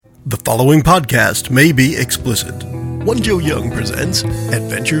The following podcast may be explicit. One Joe Young presents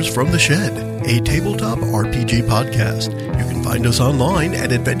Adventures from the Shed, a tabletop RPG podcast. You can find us online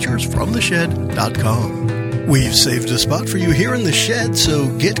at adventuresfromtheshed.com. We've saved a spot for you here in the shed, so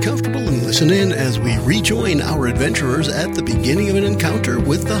get comfortable and listen in as we rejoin our adventurers at the beginning of an encounter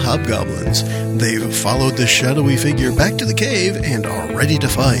with the hobgoblins. They've followed the shadowy figure back to the cave and are ready to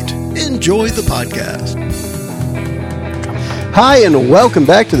fight. Enjoy the podcast. Hi, and welcome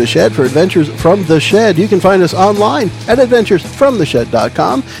back to The Shed for Adventures from the Shed. You can find us online at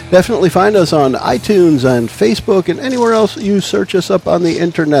adventuresfromtheshed.com. Definitely find us on iTunes and Facebook and anywhere else you search us up on the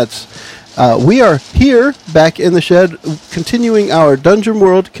internets. We are here back in the shed continuing our Dungeon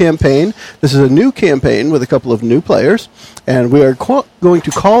World campaign. This is a new campaign with a couple of new players, and we are going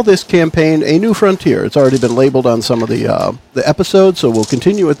to call this campaign A New Frontier. It's already been labeled on some of the episodes, so we'll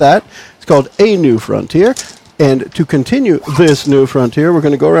continue with that. It's called A New Frontier. And to continue this new frontier, we're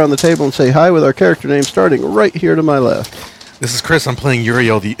going to go around the table and say hi with our character names, starting right here to my left. This is Chris. I'm playing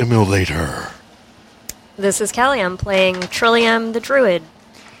Uriel the Emulator. This is Callie. I'm playing Trillium the Druid.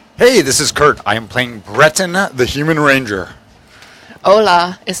 Hey, this is Kurt. I am playing Breton the Human Ranger.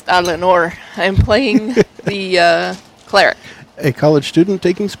 Hola, está Lenore. I'm playing the cleric. A college student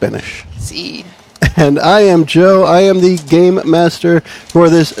taking Spanish. See. And I am Joe. I am the game master for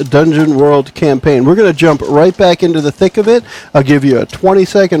this Dungeon World campaign. We're going to jump right back into the thick of it. I'll give you a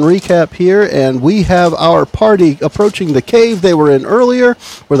 20-second recap here, and we have our party approaching the cave they were in earlier,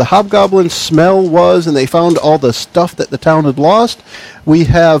 where the hobgoblin smell was, and they found all the stuff that the town had lost. We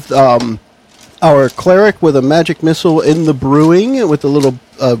have our cleric with a magic missile in the brewing with a little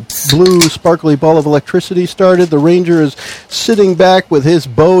blue sparkly ball of electricity started. The ranger is sitting back with his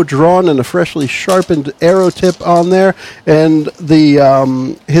bow drawn and a freshly sharpened arrow tip on there, and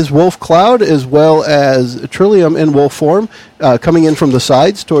the his wolf cloud as well as Trillium in wolf form coming in from the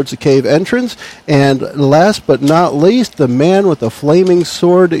sides towards the cave entrance. And last but not least, the man with the flaming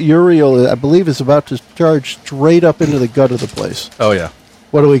sword, Uriel, I believe is about to charge straight up into the gut of the place. Oh, yeah.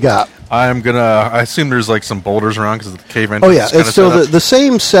 What do we got? I assume there's like some boulders around because the cave entrance. Oh, yeah. It's still the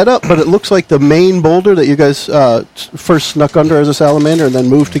same setup, but it looks like the main boulder that you guys first snuck under as a salamander and then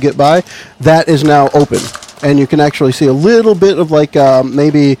moved to get by, that is now open. And you can actually see a little bit of like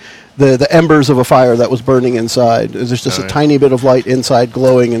maybe the embers of a fire that was burning inside. There's just a tiny bit of light inside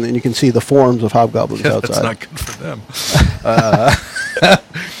glowing, and then you can see the forms of hobgoblins outside. That's not good for them.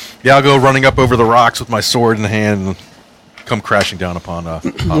 Yeah, I'll go running up over the rocks with my sword in hand and come crashing down upon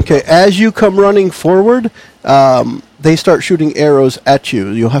okay, as you come running forward, they start shooting arrows at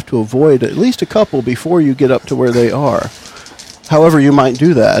you. You'll have to avoid at least a couple before you get up to where they are. However you might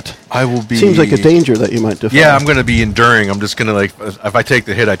do that, I will be. Seems like a danger that you might defy. Yeah, I'm going to be enduring. I'm just going to, like, if I take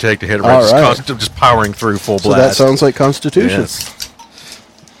the hit, I take the hit. All right. Just powering through full blast. So that sounds like Constitution. Yes.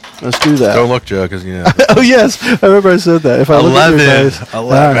 Let's do that. Don't look, Joe, because, you know. Oh, yes. I remember I said that. If I 11. Look at your dice.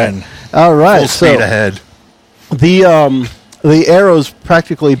 11. All right. Full speed ahead. The arrows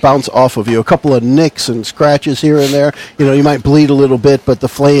practically bounce off of you. A couple of nicks and scratches here and there. You know, you might bleed a little bit, but the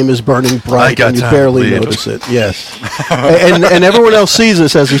flame is burning bright and you barely notice it. Yes. and everyone else sees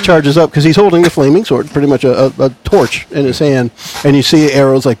this as he charges up because he's holding the flaming sword, pretty much a torch in his hand. And you see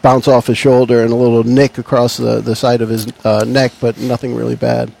arrows like bounce off his shoulder and a little nick across the side of his neck, but nothing really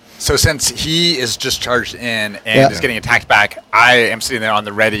bad. So since he is just charged in and is getting attacked back, I am sitting there on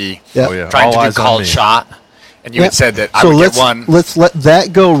the ready, trying to do called shot. And you had said that I would get one. Let's let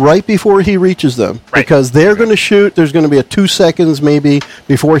that go right before he reaches them. Right. Because they're going to shoot. There's going to be a 2 seconds maybe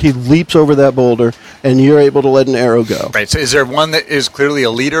before he leaps over that boulder, and you're able to let an arrow go. Right. So is there one that is clearly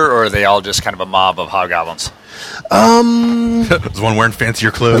a leader, or are they all just kind of a mob of hobgoblins? There's one wearing fancier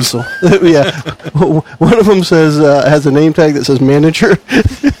clothes. Yeah. One of them says has a name tag that says manager.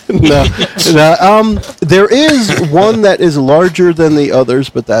 No. There is one that is larger than the others,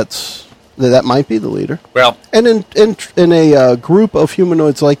 but that might be the leader. Well, and in a group of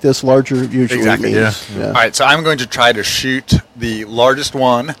humanoids like this, larger usually means. Yeah. All right, so I'm going to try to shoot the largest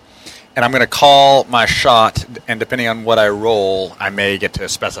one, and I'm going to call my shot, and depending on what I roll, I may get to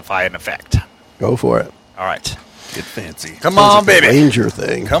specify an effect. Go for it. All right. Get fancy. Come on, baby. Ranger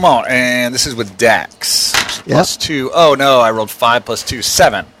thing. Come on, and this is with Dex. Plus 2. Oh, no, I rolled 5 plus 2,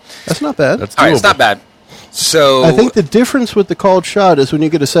 7. That's not bad. That's all right, it's not bad. So I think the difference with the called shot is when you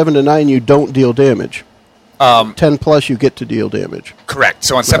get a 7 to 9, you don't deal damage. 10 plus, you get to deal damage. Correct.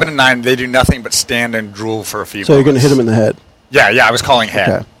 So on 7 and 9, they do nothing but stand and drool for a few. So you're going to hit him in the head. Yeah. I was calling head.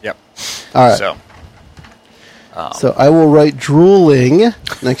 Okay. Yep. All right. So I will write drooling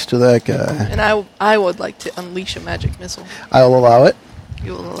next to that guy. And I would like to unleash a magic missile. I'll allow it.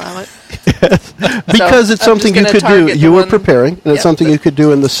 You will allow it. Because So, it's I'm something you just could gonna do. target You the were one- preparing, and it's Yep. something you could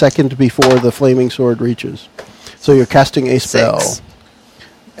do in the second before the flaming sword reaches. So you're casting a spell. 6.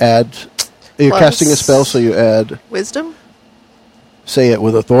 You're Plus- casting a spell, so you add. Wisdom. Say it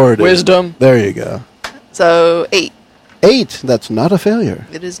with authority. Wisdom. There you go. So 8. 8. That's not a failure.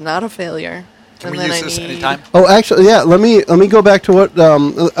 It is not a failure. Can And we then use I this need anytime? Oh, actually, yeah. Let me go back to what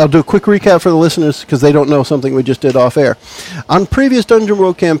I'll do a quick recap for the listeners because they don't know something we just did off air. On previous Dungeon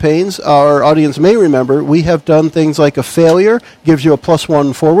World campaigns, our audience may remember we have done things like a failure gives you a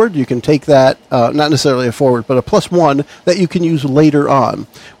 +1 forward. You can take that, not necessarily a forward, but a +1 that you can use later on.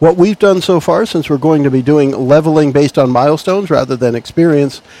 What we've done so far, since we're going to be doing leveling based on milestones rather than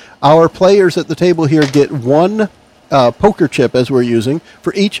experience, our players at the table here get 1 poker chip, as we're using,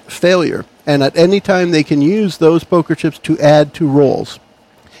 for each failure. And at any time, they can use those poker chips to add to rolls.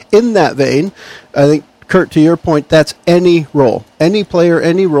 In that vein, I think, Kurt, to your point, that's any roll. Any player,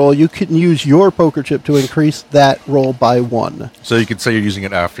 any roll, you can use your poker chip to increase that roll by 1. So you could say you're using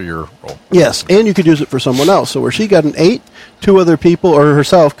it after your roll. Yes, and you could use it for someone else. So where she got an 8, 2 other people or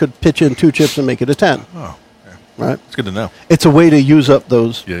herself could pitch in 2 chips and make it a 10. Oh, yeah. Right? It's good to know. It's a way to use up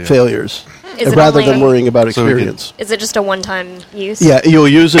those Yeah, yeah. failures Is it rather only- than worrying about So we can- experience. Is it just a one-time use? Yeah, you'll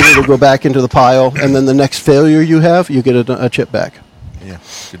use it, it'll go back into the pile, and then the next failure you have, you get a chip back. Yeah.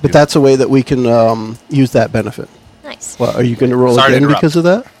 Good But deal. that's a way that we can use that benefit. Nice. Well, are you going to roll Sorry to again interrupt. because of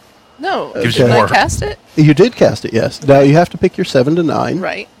that? No. Gives you Can more. I cast it? You did cast it, yes. Now you have to pick your 7 to 9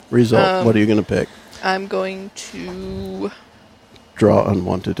 Right. result. What are you going to pick? I'm going to Draw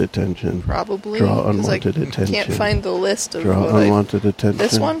unwanted attention. probably. Draw 'cause unwanted I attention. can't find the list of Draw what I. unwanted attention.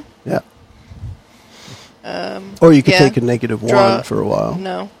 This one? Yeah. Or you could yeah. take a negative Draw- 1 for a while.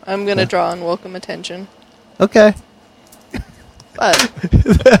 No, I'm going to draw unwelcome attention. Okay. But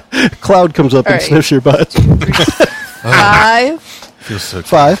Cloud comes up All and right. sniffs your butt. 5 Feels so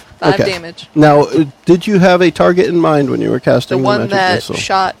 5? Okay. damage. Now, did you have a target in mind when you were The casting the one magic that missile?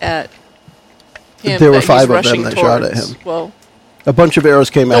 shot at him. There were that he's 5 of them rushing that shot at towards. him. Well, A bunch of arrows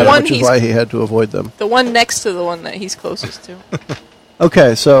came The at him, one which is he's- why he had to avoid them. the one next to the one that he's closest to.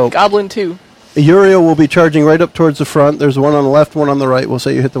 Okay, so Goblin 2. Uriel will be charging right up towards the front. There's one on the left, one on the right. We'll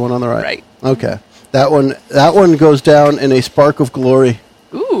say you hit the one on the right. Right. Okay. That one goes down in a spark of glory.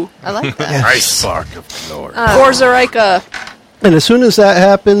 Ooh, I like that. Nice spark of glory. Gorzarika. And as soon as that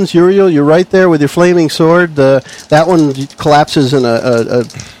happens, Uriel, you're right there with your flaming sword. That one collapses in a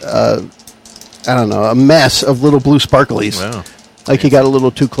mess of little blue sparklies. Wow. Like he got a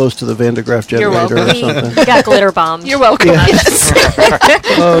little too close to the Van de Graaff You're generator or welcome. something. You got glitter bombed. You're welcome. Yes.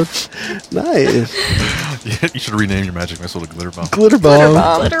 Oh, nice. You should rename your magic missile to Glitter Bomb. Glitter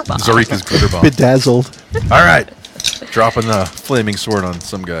bomb. Glitter bomb. Zarika's Glitter Bomb. Bedazzled. All right. Dropping the flaming sword on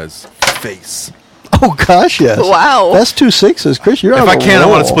some guy's face. Oh, gosh, yes. Wow. That's 2 6s. Chris, you're on If I a can, I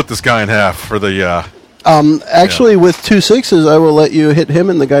want to roll. split this guy in half for the. Actually, with 2 6s, I will let you hit him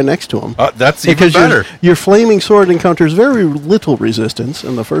and the guy next to him. That's even Because better. your flaming sword encounters very little resistance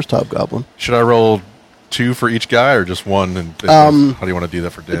in the first hobgoblin. Should I roll 2 for each guy or just 1? And how do you want to do that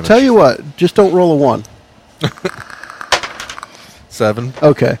for damage? Tell you what, just don't roll a 1. 7.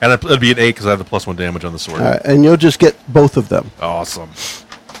 Okay. And it'd be an 8 because I have the +1 damage on the sword. All right, and you'll just get both of them. Awesome.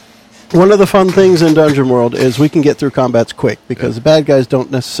 One of the fun things in Dungeon World is we can get through combats quick because the bad guys don't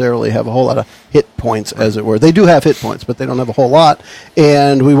necessarily have a whole lot of hit points, as it were. They do have hit points, but they don't have a whole lot,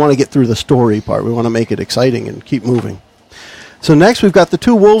 and we want to get through the story part. We want to make it exciting and keep moving. So next we've got the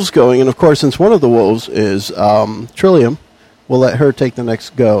 2 wolves going, and of course, since one of the wolves is Trillium, we'll let her take the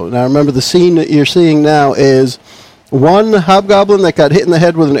next go. Now remember, the scene that you're seeing now is one hobgoblin that got hit in the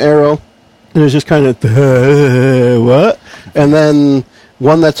head with an arrow, and is just kind of, what? And then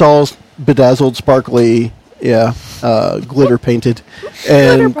one that's all bedazzled, sparkly, glitter painted,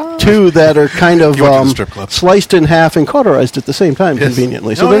 and 2 that are kind of You went to the strip club. sliced in half and cauterized at the same time, Yes.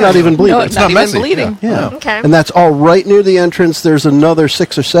 conveniently. So Oh, they're yeah, not even yeah. bleeding. No, it's not not even messy. bleeding. Yeah. Okay. And that's all right near the entrance. There's another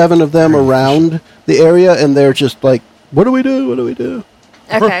 6 or 7 of them around the area, and they're just like, what do we do? What do we do?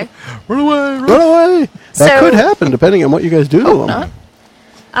 Okay. Run away! Run away! That So- could happen depending on what you guys do to them. not.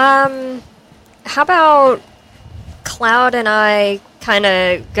 How about Cloud and I kind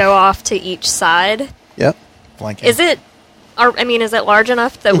of go off to each side? Yep. Flanking. Is it large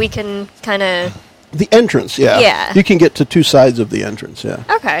enough that we can kind of... The entrance, yeah. Yeah. You can get to 2 sides of the entrance, yeah.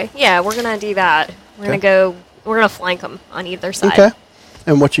 Okay, yeah, we're going to do that. We're Okay. going to flank them on either side. Okay.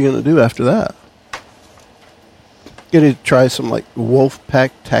 And what you going to do after that? Going to try some like wolf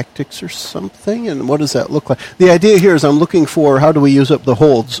pack tactics or something? And what does that look like? The idea here is I'm looking for how do we use up the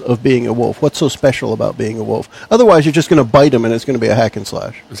holds of being a wolf? What's so special about being a wolf? Otherwise, you're just going to bite them and it's going to be a hack and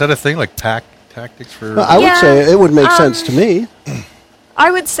slash. Is that a thing, like pack tactics for... I would Yeah, say it would make sense to me. I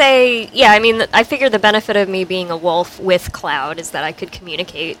would say, yeah, I mean, I figure the benefit of me being a wolf with Cloud is that I could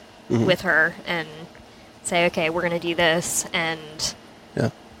communicate with her and say, okay, we're going to do this. And Yeah.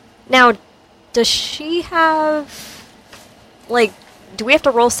 now, does she have, like, do we have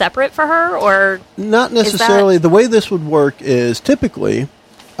to roll separate for her, or Not necessarily. The way this would work is typically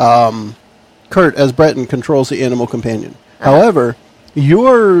Kurt, as Breton, controls the animal companion. However,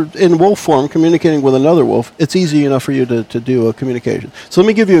 you're in wolf form communicating with another wolf. It's easy enough for you to do a communication. So let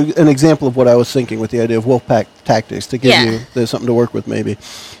me give you an example of what I was thinking with the idea of wolf pack tactics to give you there's something to work with maybe.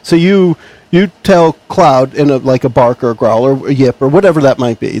 So you tell Cloud in like a bark or a growl or a yip or whatever that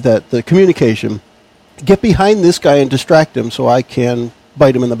might be, that the communication, get behind this guy and distract him so I can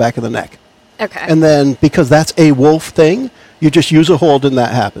bite him in the back of the neck. okay? And then, because that's a wolf thing, you just use a hold and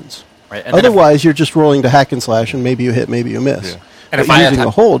that happens. Right. And then Otherwise, you're just rolling to hack and slash, and maybe you hit, maybe you miss. Yeah. And But if I using attack-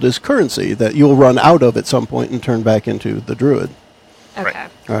 a hold is currency that you'll run out of at some point and turn back into the druid. Okay. Right.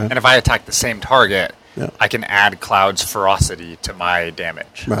 All right. And if I attack the same target, Yeah. I can add Cloud's ferocity to my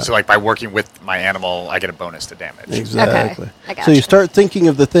damage. Right. So, like, by working with my animal, I get a bonus to damage. Exactly. I So you gotcha. start thinking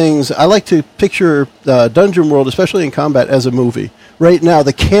of the things. I like to picture Dungeon World, especially in combat, as a movie. Right now,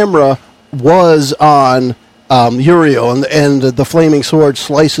 the camera was on Uriel, and the flaming sword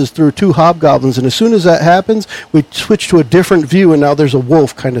slices through two hobgoblins. And as soon as that happens, we switch to a different view, and now there's a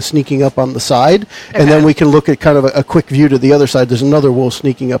wolf kind of sneaking up on the side. And then Okay. we can look at kind of a quick view to the other side. There's another wolf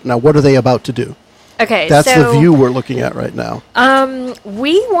sneaking up. Now, what are they about to do? Okay, That's so the view we're looking at right now.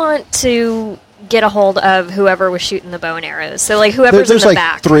 we want to get a hold of whoever was shooting the bow and arrows. So, like, whoever's There's in the like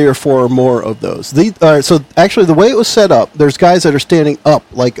back. 3 or 4 more of those. So actually, the way it was set up, there's guys that are standing up,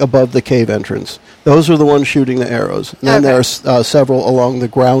 like above the cave entrance. Those are the ones shooting the arrows. And then Okay. there's several along the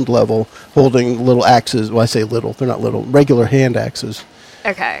ground level holding little axes. Well, I say little; they're not little. Regular hand axes.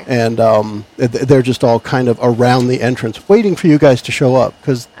 Okay. And they're just all kind of around the entrance, waiting for you guys to show up.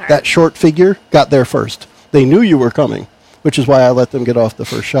 Because All right. that short figure got there first. They knew you were coming, which is why I let them get off the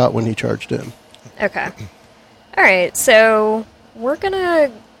first shot when he charged in. Okay. All right. So we're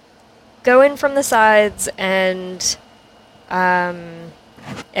gonna go in from the sides, and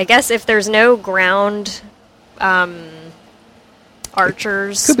I guess if there's no ground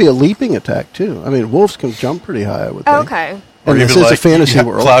archers. Could be a leaping attack too. I mean, wolves can jump pretty high, I would think. Oh, okay. And this even is a fantasy you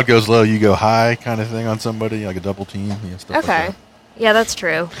world. Cloud goes low, you go high, kind of thing on somebody, like a double team. Yeah, stuff like Okay. that. Yeah, that's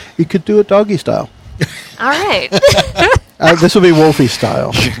true. You could do it doggy style. All right. This will be Wolfie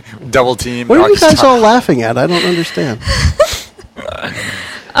style. Double team. What are you doggy guys style. all laughing at? I don't understand.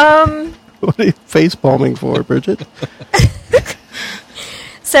 What are you face palming for, Bridget?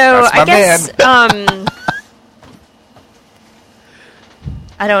 So That's my I guess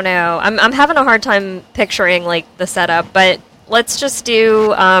I don't know. I'm having a hard time picturing like the setup, but let's just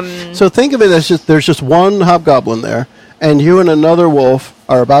do So think of it as there's just one hobgoblin there, and you and another wolf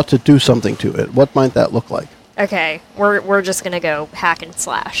are about to do something to it. What might that look like? okay, we're just gonna go hack and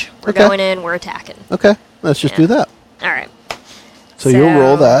slash. We're Okay. going in, we're attacking. Okay, let's just Yeah. do that. All right. So you'll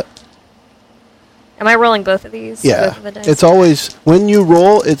roll that. Am I rolling both of these? Yeah. Both of the dice? It's always, when you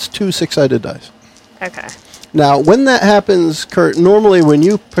roll, it's 2 6-sided dice. Okay. Now, when that happens, Kurt, normally when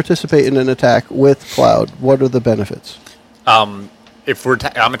you participate in an attack with Cloud, what are the benefits? If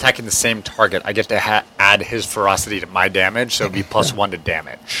I'm attacking the same target, I get to add his ferocity to my damage, so it'd be +1 to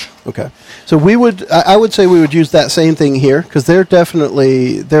damage. Okay. So I would say we would use that same thing here, because they're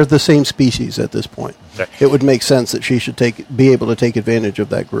the same species at this point. Okay. It would make sense that she should be able to take advantage of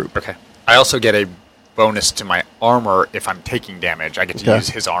that group. Okay. I also get a bonus to my armor if I'm taking damage. I get to Okay. use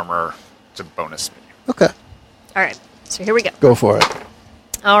his armor to bonus me. Okay. All right. So here we go. Go for it.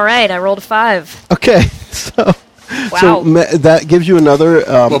 All right. I rolled a 5. Okay. So Wow. that gives you another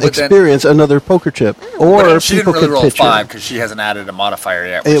but then- experience, another poker chip. Or But she people didn't really could roll pitch in. 5 because she hasn't added a modifier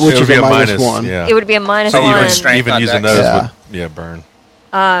yet. Which It would is be a a minus minus, 1. yeah. It would be a minus So 1. even strength Even on using dex? those Yeah. would burn.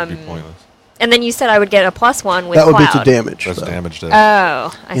 Would be pointless. And then you said I would get a +1 with That would Cloud. be to damage. That's though. damage dice.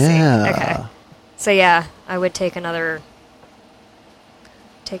 Oh, I see. Yeah. Okay. So yeah, I would take another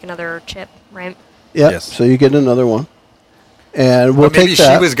chip, right? Yep. Yes. So you get another one. And we'll But maybe take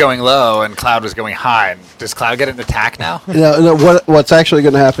that. she was going low and Cloud was going high. Does Cloud get an attack now? No, what's actually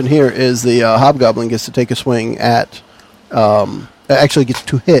going to happen here is the hobgoblin gets to take a swing at, actually gets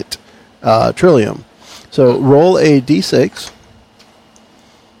to hit Trillium. So roll a d6,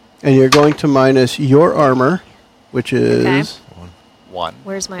 and you're going to minus your armor, which is, 1.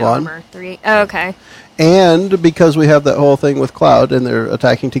 Where's my 1. armor? 3. Oh, okay. and because we have that whole thing with Cloud and they're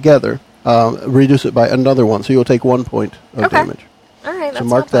attacking together, reduce it by another 1, so you'll take 1 point of Okay. damage. All right. That's So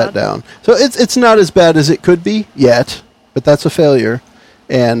mark not that bad. down. So it's not as bad as it could be yet, but that's a failure.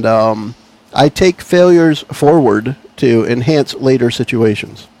 And I take failures forward to enhance later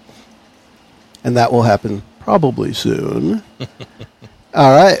situations. And that will happen probably soon.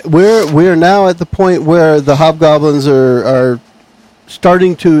 All right, we're now at the point where the hobgoblins are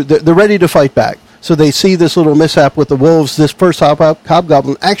starting to, they're ready to fight back. So they see this little mishap with the wolves. This first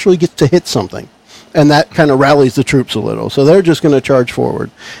hobgoblin actually gets to hit something. And that kind of rallies the troops a little. So they're just going to charge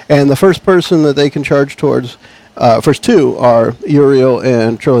forward. And the first person that they can charge towards, first two, are Uriel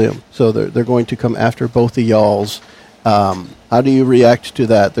and Trillium. So they're going to come after both the Yalls. How do you react to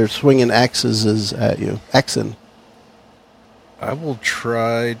that? They're swinging axes at you. Axen. I will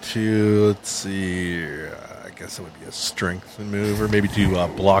try to, let's see, I guess it would be a strength move, or maybe to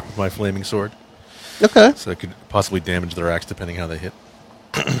block with my flaming sword. Okay. So it could possibly damage their axe depending how they hit.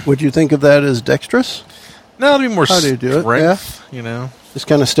 Would you think of that as dexterous? No, it'd be more How do you do it? strength, you know? Just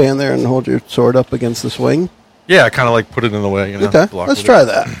kind of stand there and hold your sword up against the swing? Yeah, kind of like put it in the way, you know? Okay, block let's with try it.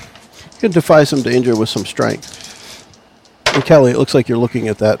 that. You can defy some danger with some strength. And Kelly, it looks like you're looking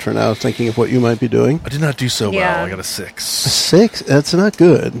at that for now, thinking of what you might be doing. I did not do so Yeah. well. I got a A 6. 6? That's not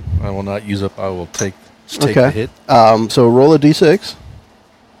good. I will not use up, I will take the Okay. hit. So roll a d6.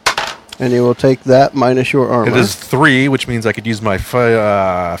 And you will take that minus your armor. It is 3, which means I could use my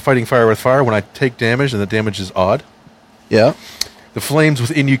fighting fire with fire when I take damage, and the damage is odd. Yeah. The flames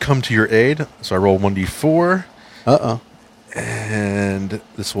within you come to your aid, so I roll 1d4, Uh-oh. and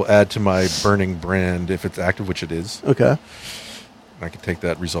this will add to my burning brand if it's active, which it is. Okay. I can take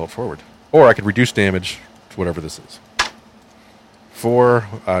that result forward. Or I could reduce damage to whatever this is. 4,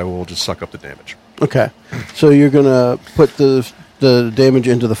 I will just suck up the damage. Okay. So you're going to put the damage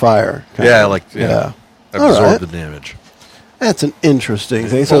into the fire. Yeah, of. like, yeah. All Absorb right. the damage. That's an interesting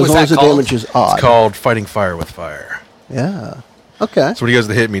thing. So What as was long that as the called? damage is odd. It's called fighting fire with fire. Yeah. Okay. So when he goes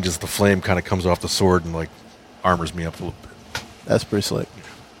to hit me, just the flame kind of comes off the sword and like armors me up a little bit. That's pretty slick.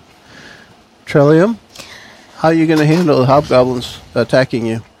 Trillium, how are you going to handle the hobgoblins attacking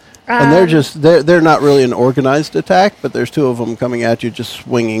you? And they're not really an organized attack, but there's two of them coming at you just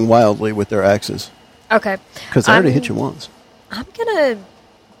swinging wildly with their axes. Okay. Because they already hit you once. I'm going to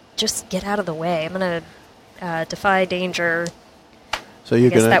just get out of the way. I'm going to defy danger. So you're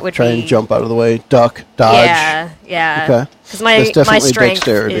guess going that to would try and be- jump out of the way, duck, dodge. Yeah. Okay. Because my, That's my definitely strength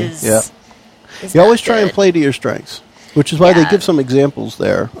dexterity, is, yeah. is You not always try and good. play to your strengths, which is why they Yeah. give some examples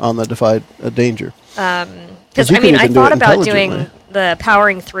there on the defy danger. 'Cause Because, you I can mean, I even do thought it about doing intelligently. the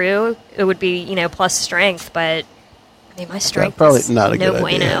powering through. It would be, plus strength, but, I mean, my strength Probably is not a no good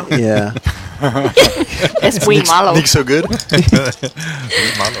bueno. idea. Yeah. Es muy malo. Nick's so good.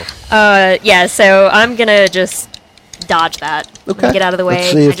 Yeah, so I'm going to just dodge that. I'm Okay. gonna get out of the way.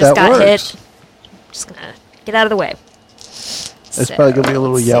 Let's see if I just that got works. hit. Just going to get out of the way. It's probably gonna be a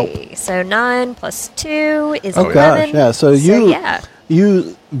little let's yelp. see. So 9 plus 2 is Oh, 11. gosh, yeah. So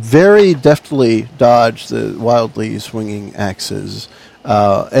you very deftly dodge the wildly swinging axes.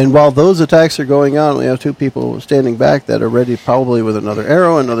 And while those attacks are going on, we have two people standing back that are ready probably with another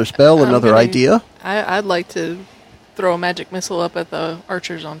arrow, another spell, I'm another gonna- idea. I'd like to throw a magic missile up at the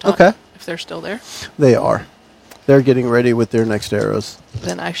archers on top. Okay. If they're still there, They are. They're getting ready with their next arrows.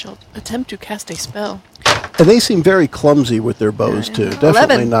 then I shall attempt to cast a spell. And they seem very clumsy with their bows, too. Definitely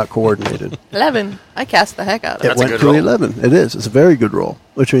 11. not coordinated. 11. I cast the heck out of It it. That's a went good to roll. 11. It is. It's a very good roll,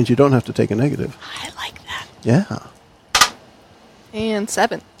 which means you don't have to take a negative. I like that. Yeah. And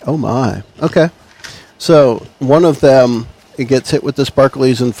 7. Oh my. Okay. So one of them gets hit with the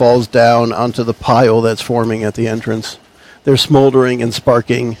sparklies and falls down onto the pile that's forming at the entrance. They're smoldering and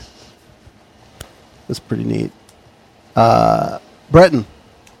sparking. That's pretty neat. Breton,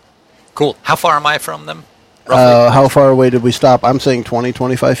 Cool. How far am I from them? Roughly. how far away did we stop? I'm saying 20,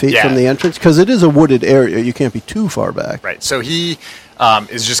 25 feet Yeah. from the entrance because it is a wooded area. You can't be too far back. Right. So he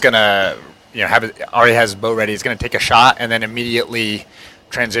is just gonna, already has his bow ready. He's gonna take a shot and then immediately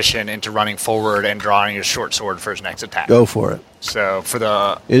transition into running forward and drawing his short sword for his next attack. Go for it. So for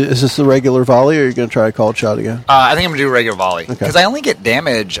the, Is this the regular volley or are you going to try a called shot again? I think I'm gonna do a regular volley Okay. because I only get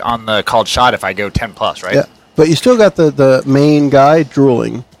damage on the called shot if I go 10 plus, right? Yeah. But you still got the main guy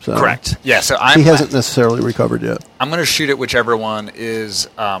drooling. So Correct. Yeah. So He hasn't necessarily recovered yet. I'm going to shoot at whichever one is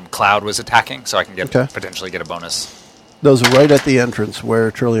Cloud was attacking, so I can Okay. potentially get a bonus. Those are right at the entrance where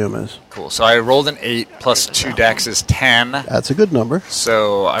Trillium is. Cool. So I rolled an 8 plus 2 dex is 10. That's a good number.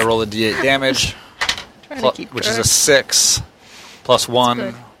 So I roll a d8 damage, Trying to keep which is track. a 6 plus 1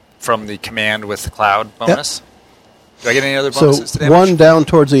 good. from the command with the Cloud bonus. Do I get any other So bonuses to damage? one down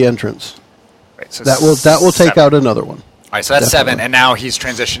towards the entrance. Right, so That will take 7. out another one. All right, so that's Definitely. 7, and now he's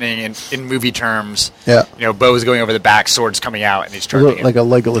transitioning in movie terms. Yeah. Bow's going over the back, sword's coming out, and he's charging. Like a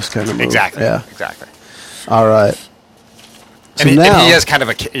Legolas kind of move. Exactly. Yeah. Exactly. All right. And, he, now, and he has kind of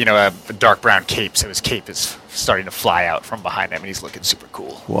a dark brown cape, so his cape is starting to fly out from behind him, and he's looking super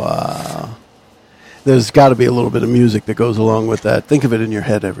cool. wow. There's got to be a little bit of music that goes along with that. Think of it in your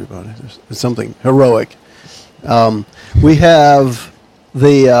head, everybody. There's something heroic. We have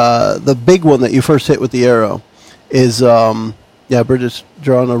the big one that you first hit with the arrow is Bridget's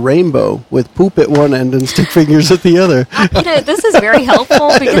drawn a rainbow with poop at one end and stick figures at the other. This is very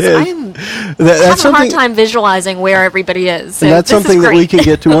helpful because I'm having a hard time visualizing where everybody is. So and that's this is something that we great. can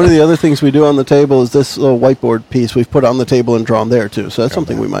get to. One of the other things we do on the table is this little whiteboard piece we've put on the table and drawn there, too. So that's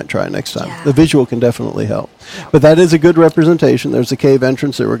something we might try next time. Yeah. The visual can definitely help. But that is a good representation. There's the cave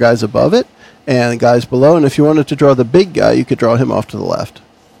entrance. There were guys above it and guys below. And if you wanted to draw the big guy, you could draw him off to the left.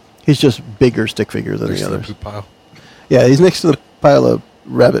 He's just bigger stick figure than the others. Pile. Yeah, he's next to the pile of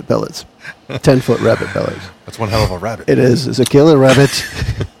rabbit pellets. 10-foot rabbit pellets. That's one hell of a rabbit. It is. It's a killer rabbit.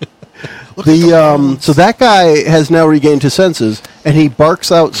 So that guy has now regained his senses, and he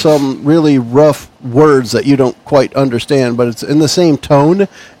barks out some really rough words that you don't quite understand, but it's in the same tone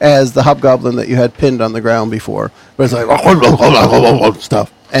as the hobgoblin that you had pinned on the ground before. But it's like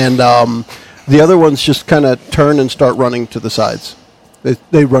stuff. And the other ones just kind of turn and start running to the sides.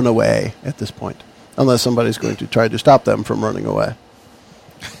 They run away at this point, unless somebody's going to try to stop them from running away.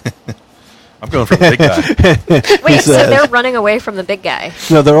 I'm going for the big guy. Wait, so they're running away from the big guy.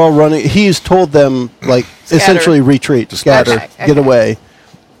 No, they're all running. He's told them, essentially retreat, scatter, Okay. get away.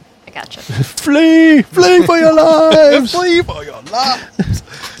 I gotcha. Flee for your lives. Flee for your lives.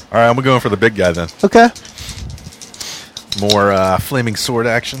 All right, I'm going for the big guy then. Okay. More flaming sword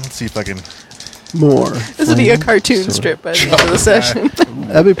action. Let's see if I can. More. This would be a cartoon strip by the end of the session.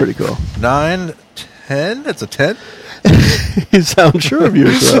 That'd be pretty cool. 9, 10. That's a 10. You sound sure of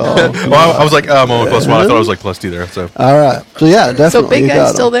yourself. Well, I was like, I'm only +1. I thought I was like +2 there. So All right. So, yeah, definitely. So big you guy's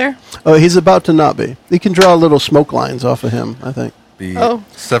got still him. there? Oh, he's about to not be. You can draw little smoke lines off of him, I think. the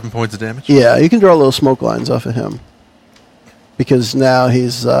 7 points of damage. Yeah, you can draw little smoke lines off of him. Because now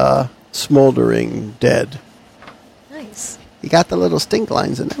he's smoldering dead. Nice. You got the little stink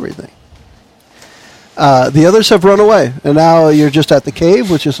lines and everything. The others have run away, and now you're just at the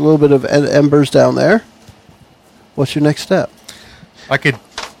cave, which is a little bit of embers down there. What's your next step? I could.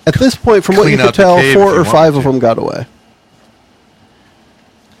 At this point, from what you Clean could out the tell, cave 4 if you or 5 of wanted to. them got away.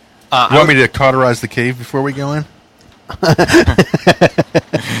 You want me to cauterize the cave before we go in?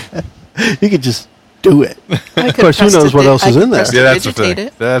 You could just do it. Of course, who knows what else is in there? Yeah, that's the thing.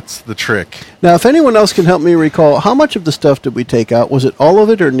 It. That's the trick. Now, if anyone else can help me recall, how much of the stuff did we take out? Was it all of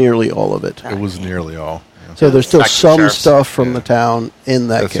it or nearly all of it? It was nearly all. Yeah. So there's still Back to some sheriff's. stuff from Yeah. the town in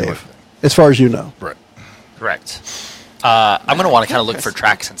that That's the only cave, thing. as far as you know. Right. Correct. I'm going to want to kind of look for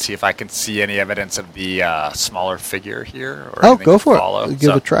tracks and see if I can see any evidence of the smaller figure here. Or Oh, anything go to for follow. it.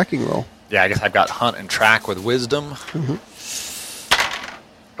 Give So, a tracking roll. yeah, I guess I've got hunt and track with wisdom.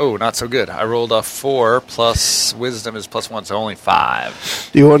 Oh, not so good. I rolled a 4 plus wisdom is +1, so only 5.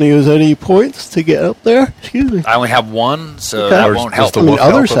 Do you want to use any points to get up there? Excuse me. I only have 1, so Okay. that Or won't does help. the I mean, wolf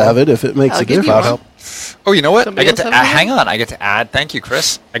help others at have all? it if it makes I'll a give you difference. one. Oh, you know what? Somebody I get else to have add, one? hang on. I get to add. Thank you,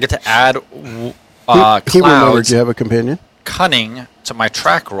 Chris. I get to add He remembered clouds you have a companion. cunning to my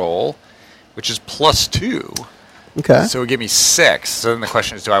track roll, which is +2. Okay. So it would give me 6. So then the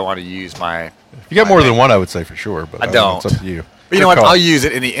question is, do I want to use my? If you got more than one, I would say for sure. But I know, don't. It's up to you. But you know what? Good call. I'll use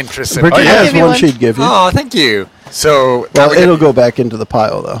it in the interest of. Bridget I'll has give you one one. she'd give you. Oh, thank you. So that Well, would get it'll me- go back into the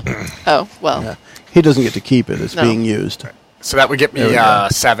pile, though. Oh, well. Yeah. He doesn't get to keep it. It's No. being used. So that would get There we me go.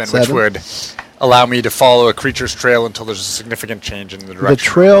 7, which 7? would allow me to follow a creature's trail until there's a significant change in the direction. The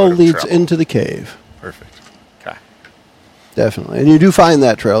trail or mode of leads travel. into the cave. Perfect. Okay. Definitely. And you do find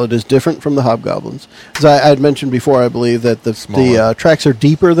that trail. It is different from the hobgoblins. As I had mentioned before, I believe that the Smaller. tracks are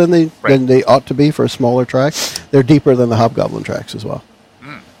deeper than Right. they ought to be for a smaller track. They're deeper than the hobgoblin tracks as well.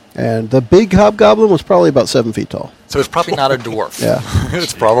 And the big hobgoblin was probably about 7 feet tall. So it's probably not a dwarf. Yeah.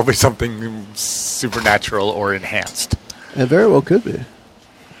 It's probably something supernatural or enhanced. It very well could be.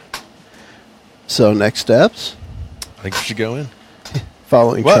 So next steps, I think you should go in.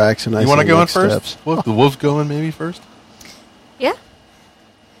 following What? tracks, and I you want to say go in next first? steps. Wolf, the wolf's going maybe first. Yeah.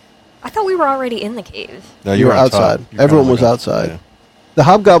 I thought we were already in the cave. No, You were on top. outside. You're Everyone kinda was like outside. yeah. The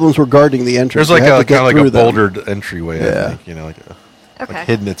hobgoblins were guarding the entrance. There's like You had a to get kind of like through a them. bouldered entryway. Yeah. I think, you know, like Okay.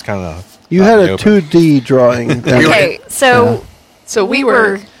 hidden. It's kind of. You had a 2D drawing Okay, so So we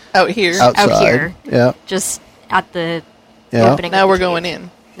were out here. outside. here. Yeah. just at the Yeah. opening. Now of we're the going cave.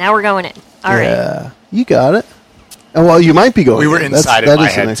 in. Now we're going in. All right. Yeah. You got it. And well, you might be going. We were in. That's- inside that in my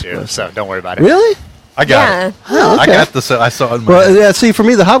is the head next too, question. so don't worry about it. Really? I got Yeah. it. Oh, okay. I got this. I saw it in my Well, head. yeah. See, for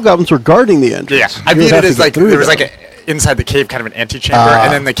me, the hobgoblins were guarding the entrance. Yeah, I You would viewed have it to as get like through there was them. like inside the cave, kind of an antechamber,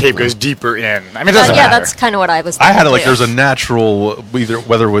 and then the cave goes deeper in. I mean, it doesn't Yeah, matter. that's kind of what I was thinking. I had it like too. there's a natural,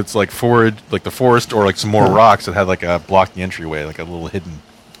 whether it's like like the forest or like some more rocks that had like a blocking entryway, like a little hidden,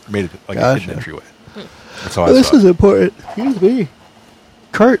 made it like a Gotcha. hidden entryway. That's how I Well, this saw is it. important. Excuse me.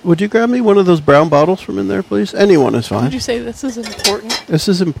 Kurt, would you grab me one of those brown bottles from in there, please? Anyone is Did fine. you say this is important? This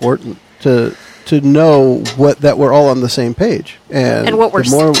is important to know that we're all on the same page, and what we're the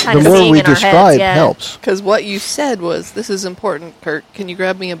more kind the of more seeing we in our heads, describe yeah. helps. Because what you said was, this is important, Kurt. Can you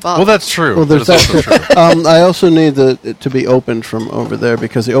grab me a bottle? Well, that's true. Well, there's That is also that. true. I also need it to be opened from over there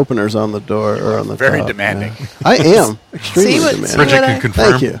because the opener's on the door or on the Very top. demanding. Yeah. I am extremely See what- demanding. Bridget What can I-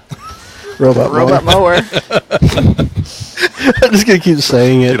 confirm. Thank you, robot. Robot mower. mower. I'm just gonna keep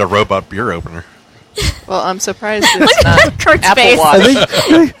saying Get it. a robot beer opener. Well, I'm surprised it's not Kurt's Apple face. Watch.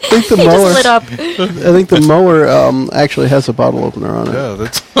 I think the He just lit mower. up. I think the mower actually has a bottle opener on it. Yeah,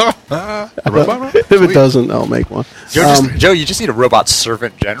 that's a robot. If it doesn't, I'll make one. Joe, you just need a robot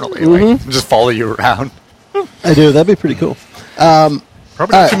servant generally. Mm-hmm. Like, just follow you around. I do. That'd be pretty cool.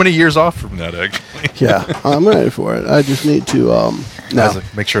 Probably not too many years off from that, actually. Yeah, I'm ready for it. I just need to. No. Isaac,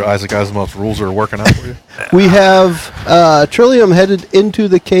 make sure Isaac Asimov's rules are working out for you. We have Trillium headed into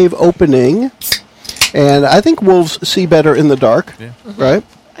the cave opening, and I think wolves see better in the dark, Yeah. right?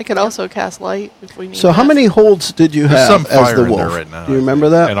 I could also cast light if we need So, how that. many holds did you There's some have as fire the in wolf? there right now. Do you remember I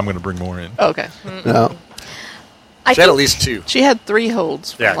think, that? And I'm going to bring more in. Okay. No. I She had at think- least 2. She had 3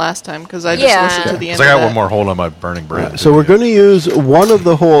 holds from Yeah. last time because I just Yeah. listened to the Because end I of got that. one more hold on my burning brand. So we're going to use one of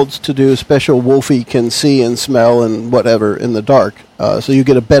the holds to do special Wolfie can see and smell and whatever in the dark, so you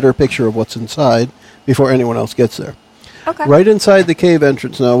get a better picture of what's inside before anyone else gets there. Okay. Right inside the cave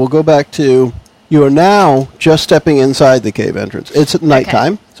entrance now, we'll go back to, you are now just stepping inside the cave entrance. It's at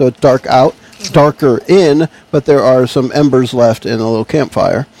nighttime, so it's dark out. It's darker in, but there are some embers left in a little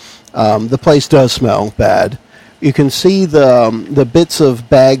campfire. The place does smell bad. You can see the bits of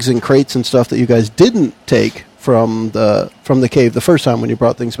bags and crates and stuff that you guys didn't take from the cave the first time when you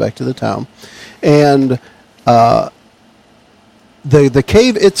brought things back to the town, and the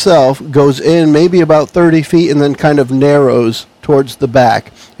cave itself goes in maybe about 30 feet and then kind of narrows towards the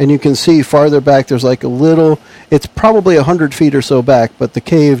back, and you can see farther back there's like a little, it's probably 100 feet or so back, but the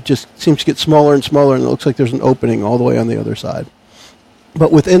cave just seems to get smaller and smaller, and it looks like there's an opening all the way on the other side.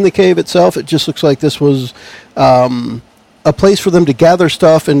 But within the cave itself, it just looks like this was a place for them to gather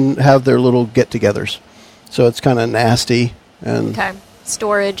stuff and have their little get-togethers. So it's kind of nasty and Okay.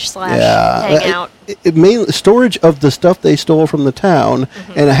 Storage / yeah, hangout. It mainly storage of the stuff they stole from the town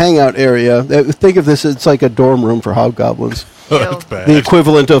and a hangout area. Think of this; it's like a dorm room for hobgoblins. That's bad. The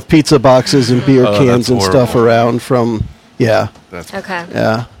equivalent of pizza boxes and beer Oh, cans that's and stuff horrible. around from. Yeah, That's Okay.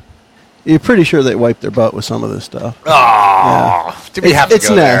 yeah. You're pretty sure they wiped their butt with some of this stuff. Oh, did we have to It's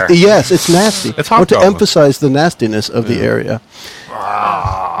go there? nasty. Yes, it's nasty. It's I want to hobgoblin. emphasize the nastiness of the area.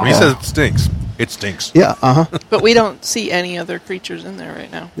 when he says it stinks, it stinks. Yeah, uh-huh. But we don't see any other creatures in there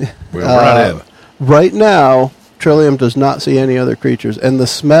right now. We're not in. Right now, Trillium does not see any other creatures, and the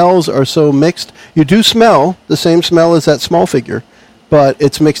smells are so mixed. You do smell the same smell as that small figure, but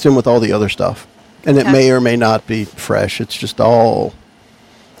it's mixed in with all the other stuff. And it Okay. may or may not be fresh. It's just all...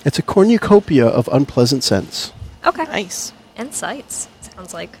 It's a cornucopia of unpleasant scents. Okay. Nice. And sights.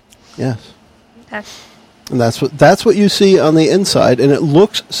 Sounds like. Yes. Okay. And that's what you see on the inside, and it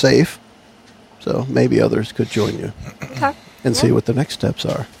looks safe. So maybe others could join you Okay. and see what the next steps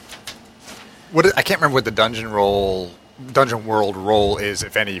are. I can't remember what the dungeon world role is,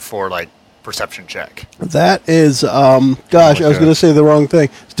 if any, for like perception check. That is, gosh, I was going to say the wrong thing.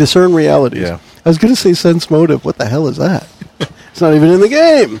 It's discern realities. Yeah. I was going to say sense motive. What the hell is that? It's not even in the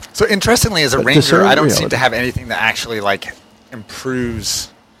game. So interestingly, as a But ranger, discern I don't seem reality. to have anything that actually like improves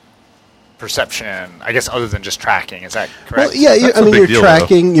perception. I guess other than just tracking. Is that correct? Well, yeah, That's I a mean, big you're deal,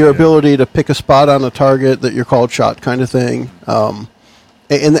 tracking though. your Yeah. ability to pick a spot on a target that you're called shot kind of thing.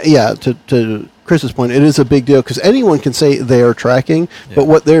 Yeah, to Chris's point, it is a big deal because anyone can say they are tracking, but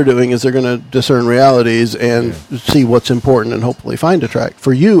what they're doing is they're going to discern realities and see what's important and hopefully find a track.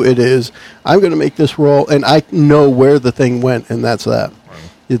 For you, it is, I'm going to make this roll, and I know where the thing went, and that's that.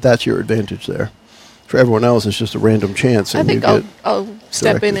 That's your advantage there. For everyone else, it's just a random chance. I And think you get I'll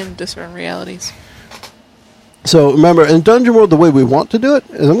step in directive. and discern realities. So remember, in Dungeon World, the way we want to do it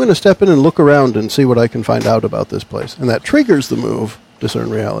is I'm going to step in and look around and see what I can find out about this place. And that triggers the move, discern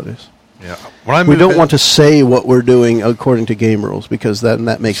realities. Yeah. When I We don't want to say what we're doing according to game rules because then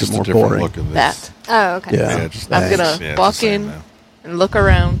that makes it more boring. Look at this. That. Oh, okay. Yeah. Yeah, just I'm Thanks. going Yeah, to walk just saying in that. and look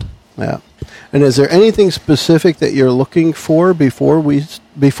around. Yeah. And is there anything specific that you're looking for before we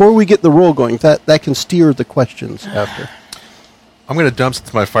get the roll going? That can steer the questions after. I'm going to dump,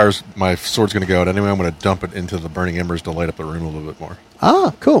 since my sword's going to go out anyway, I'm going to dump it into the burning embers to light up the room a little bit more.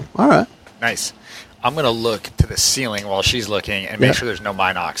 Ah, cool. All right. Nice. I'm going to look to the ceiling while she's looking and make sure there's no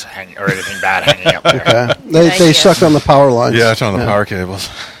Minox hanging or anything bad hanging up there. Okay. They idea. suck on the power lines. Yeah, it's on the power cables.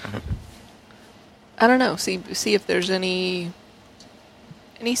 I don't know. See if there's any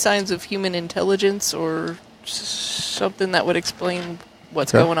signs of human intelligence or something that would explain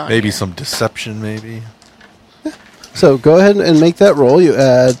what's Okay. going on. Maybe here. some deception, maybe. So go ahead and make that roll. You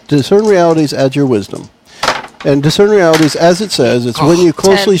add discern realities, add your wisdom. And discern realities, as it says, it's when you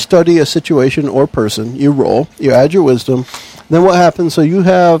closely 10. study a situation or person, you roll, you add your wisdom. Then what happens, so you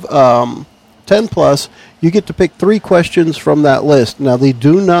have 10 plus, you get to pick 3 questions from that list. Now, they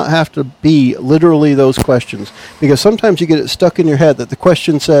do not have to be literally those questions, because sometimes you get it stuck in your head that the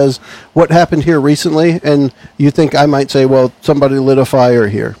question says, what happened here recently? And you think I might say, well, somebody lit a fire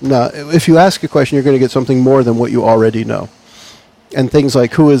here. No, if you ask a question, you're going to get something more than what you already know. And things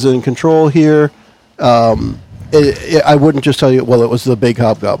like who is in control here, I wouldn't just tell you, well, it was the big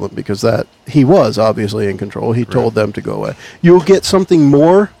hobgoblin, because that he was obviously in control. He told them to go away. You'll get something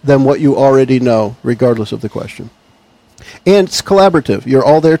more than what you already know, regardless of the question. And it's collaborative. You're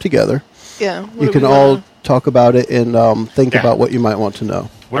all there together. Yeah. You can all talk about it and think about what you might want to know.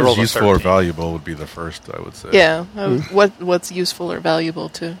 What rolled is a useful or 13. valuable would be the first, I would say. Yeah. What's useful or valuable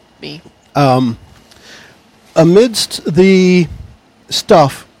to me? Amidst the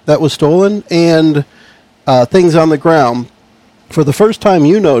stuff that was stolen and things on the ground, for the first time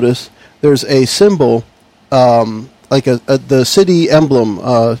you notice there's a symbol, like the city emblem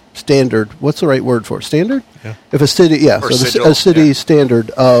standard. What's the right word for it? Standard? Yeah. If a city, Or so sigil, a city yeah. standard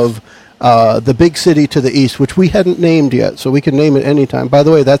of the big city to the east, which we hadn't named yet, so we can name it anytime. By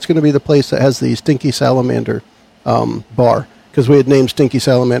the way, that's going to be the place that has the Stinky Salamander bar, because we had named Stinky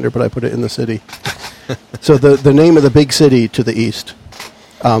Salamander, but I put it in the city. So the name of the big city to the east,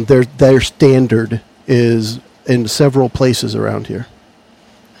 their standard is in several places around here.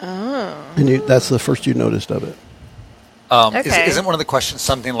 Oh. And that's the first you noticed of it. Okay. Isn't one of the questions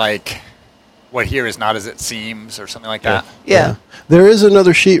something like, what here is not as it seems, or something like that? Yeah. There is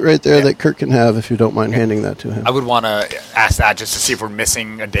another sheet right there Yeah. that Kurt can have if you don't mind handing that to him. I would want to ask that just to see if we're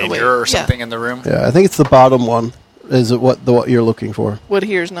missing a danger or yeah. something in the room. Yeah, I think it's the bottom one. Is it what you're looking for? What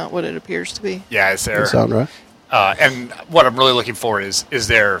here is not what it appears to be. Yeah, is there? Does that sound right? And what I'm really looking for is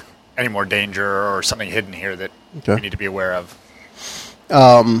there any more danger or something hidden here that Okay. we need to be aware of?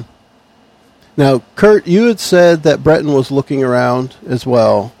 Now, Kurt, you had said that Breton was looking around as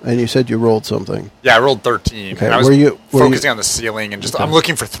well, and you said you rolled something. Yeah, I rolled 13. Okay, And I was were you- focusing on the ceiling and just I'm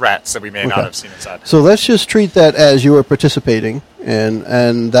looking for threats that we may not Okay. have seen inside. So let's just treat that as you were participating,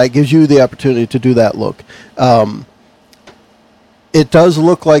 and that gives you the opportunity to do that look. It does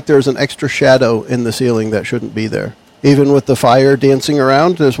look like there's an extra shadow in the ceiling that shouldn't be there. Even with the fire dancing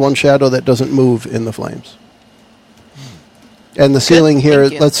around, there's one shadow that doesn't move in the flames. And the ceiling here,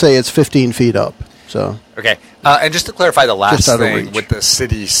 thank you. let's say it's 15 feet up. So Okay. And just to clarify the last Just out of thing reach. with the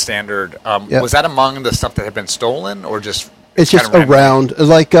city standard, Yep. was that among the stuff that had been stolen or just it's just kind of randomly? around,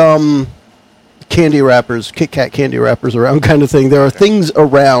 like candy wrappers, Kit Kat candy wrappers around kind of thing. There are things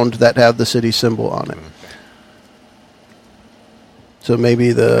around that have the city symbol on it. So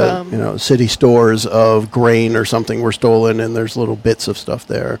maybe the city stores of grain or something were stolen, and there's little bits of stuff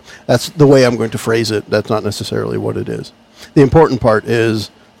there. That's the way I'm going to phrase it. That's not necessarily what it is. The important part is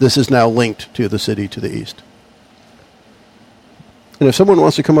this is now linked to the city to the east. And if someone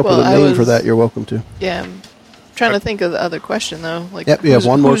wants to come up with Well, a I name for was- that, you're welcome to. Yeah. I'm trying to think of the other question though. Like, Yep, you have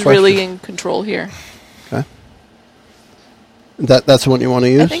one more who's really question. in control here? Okay. That's the one you want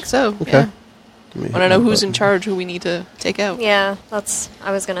to use? I think so. Okay. Yeah. Let me Want to hit know that who's in button. charge, who we need to take out, Yeah,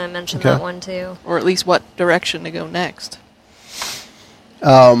 I was going to mention Okay. that one too. or at least what direction to go next.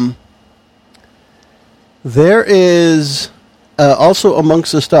 There is also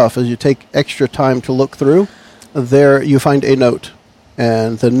amongst the stuff, as you take extra time to look through, there you find a note.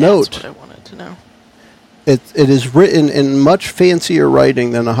 And the That's note, what I wanted to know. it is written in much fancier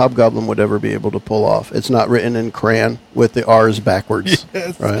writing than a hobgoblin would ever be able to pull off. It's not written in crayon with the R's backwards.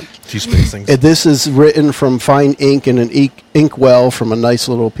 Yes. Right. Two spacings. This is written from fine ink in an ink well from a nice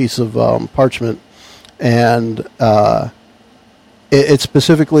little piece of parchment. And it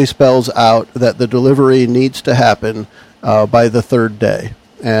specifically spells out that the delivery needs to happen by the third day.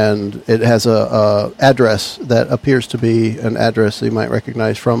 And it has a address that appears to be an address that you might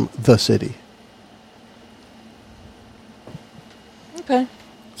recognize from the city. Okay.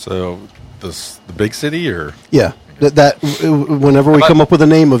 So, the big city, or Yeah. That whenever we come up with a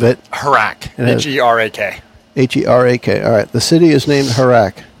name of it, Harak. It has- H-E-R-A-K. Herak. All right. The city is named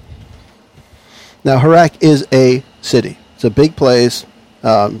Harak. Now, Harak is a city. It's a big place,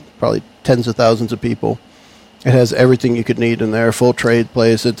 probably tens of thousands of people. It has everything you could need in there, full trade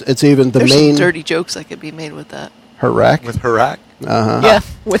place. It's even the There's main some dirty jokes that could be made with that. Harak. With Harak? Uh-huh. Yeah,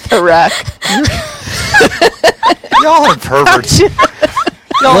 with Iraq. Y'all are perverts. Y'all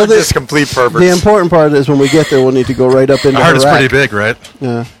Well, are just complete perverts. The important part is when we get there, we'll need to go right up into I heard it's Harak. pretty big, right?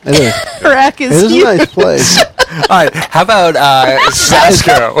 Yeah, it is. Iraq It is is a huge. nice place. All right, how about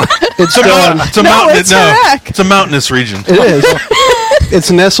Sasco? It's gone. It's a No, mountain. it's Iraq. It's a mountainous region. It is.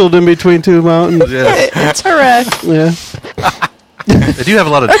 It's nestled in between two mountains. Yeah, It's Iraq. Yeah. they do have a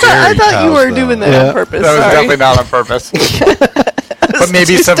lot of I dairy thought you cows, were though. doing that Yeah. on purpose. That was Sorry. definitely not on purpose. But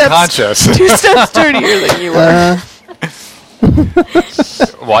maybe 2 steps- subconscious. 2 steps dirtier than you were.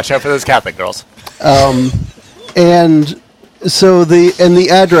 Watch out for those Catholic girls. And so the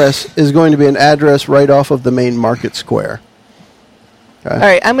address is going to be an address right off of the main market square. Okay. All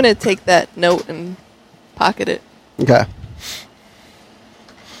right, I'm going to take that note and pocket it. Okay.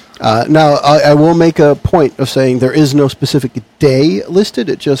 Now, I will make a point of saying there is no specific day listed.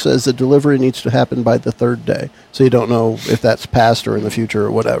 It just says the delivery needs to happen by the 3rd day. So you don't know if that's past or in the future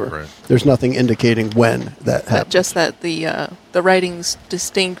or whatever. Right. There's nothing indicating when that happens. Just that the writing's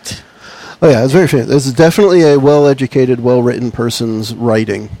distinct. Oh, yeah, it's very famous. This is definitely a well-educated, well-written person's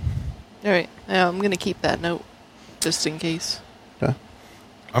writing. All right, yeah, I'm going to keep that note just in case. Okay.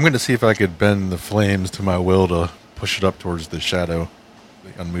 I'm going to see if I could bend the flames to my will to push it up towards the shadow,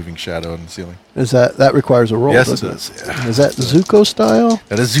 the unmoving shadow in the ceiling. Is that requires a roll? Yes, it doesn't does. Yeah. Is that Zuko style?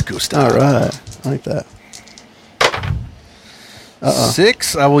 That is Zuko style. All right, I like that.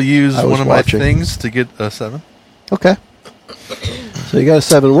 6. I will use I was one of watching. my things to get a 7. Okay. So you got a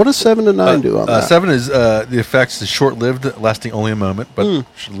 7. What does 7 to 9 do on that? 7 is the effects is short-lived, lasting only a moment, but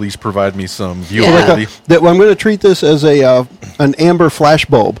should at least provide me some So like viewability. I'm going to treat this as an amber flash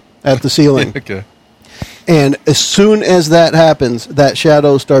bulb at the ceiling. Okay. And as soon as that happens, that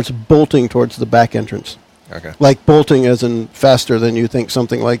shadow starts bolting towards the back entrance. Okay. Like bolting as in faster than you think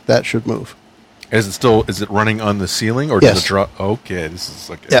something like that should move. Is it running on the ceiling or Yes. does it drop? Okay, this is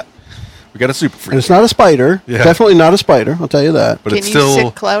like Yeah. we got a super freak. And it's not a spider. Yeah. Definitely not a spider, I'll tell you that. but Can it's you still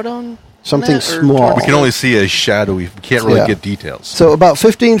sit cloud on Something that, or small. towards we can only see a shadow. We can't really Yeah. get details. So about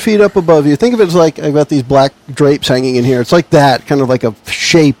 15 feet up above you, think of it as like I've got these black drapes hanging in here. It's like that, kind of like a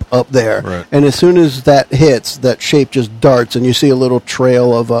shape up there. Right. And as soon as that hits, that shape just darts, and you see a little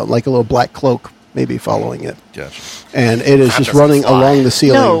trail of like a little black cloak maybe following it. Gotcha. And it is That just doesn't running fly. along the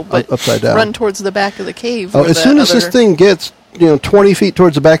ceiling No, but upside down. run towards the back of the cave. Oh, where as that soon as this other- thing gets 20 feet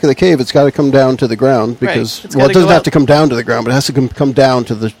towards the back of the cave, it's got to come down to the ground because It's well, it gotta doesn't go have up. to come down to the ground, but it has to come down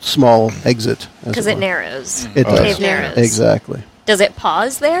to the small exit as Because it it were. narrows. It the does. cave narrows. Exactly. Does it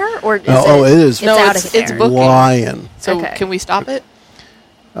pause there, or is Oh, it is. It's No, out it's- of there. it's booked. Flying. So Okay. can we stop it?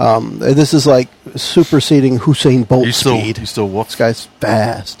 This is like superseding Hussein Bolt You still speed. wolf? This guy's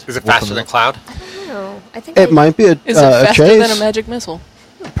fast. Is it faster than Cloud? No, I think It might be a, Is it a faster chase. than a magic missile?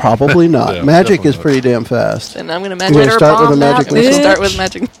 Probably not. Yeah, Magic definitely is not. pretty damn fast. Then I'm going to You magic. gonna start with a bomb magic that I'm going to missile? start with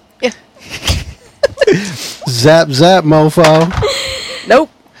magic. Yeah. Zap, zap, mofo. Nope.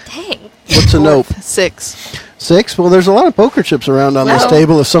 Dang. What's a nope? 6. 6? Well, there's a lot of poker chips around on this Wow.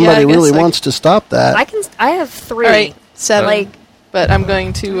 table if somebody Yeah, I guess really I- wants to stop that. I have 3. All right, 7. Like, But I'm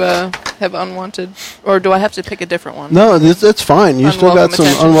going to have unwanted, or do I have to pick a different one? No, that's fine. You still got Unwelcome some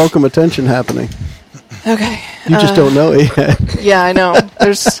attention. unwelcome attention happening. Okay. You just don't know it yet. Yeah, I know.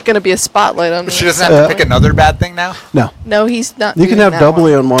 There's going to be a spotlight on me. She doesn't have to pick another bad thing now? No. No, he's not. You can doing have that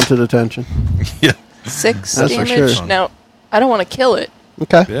doubly one. unwanted attention. Yeah. 6 That's for damage. sure. Now, I don't want to kill it.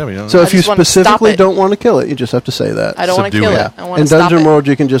 Okay. Yeah, we don't So know. if you just wanna stop specifically it. don't want to kill it, you just have to say that. I don't want to Subdue kill it. it. I want In to stop Dungeon it. World,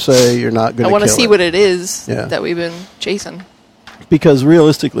 you can just say you're not going I to want kill to see it. what it is Yeah. that we've been chasing. Because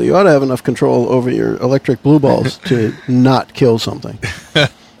realistically, you ought to have enough control over your electric blue balls to not kill something.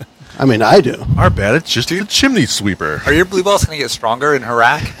 I mean, I do. Our bad. It's just a chimney sweeper. Are your blue balls going to get stronger in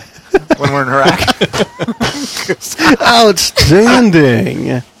Harak? When we're in Harak?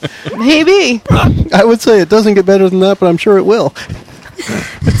 Outstanding. Maybe. I would say it doesn't get better than that, but I'm sure it will.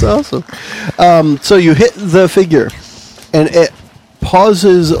 It's awesome. So you hit the figure, and it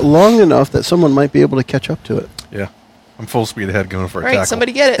pauses long enough that someone might be able to catch up to it. Yeah. I'm full speed ahead going for a All right, tackle.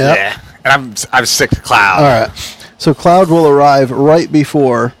 somebody get it. Yep. Yeah. And I'm sick to Cloud. All right. So Cloud will arrive right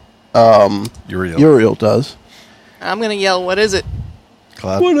before Uriel. Uriel does. I'm going to yell, what is it?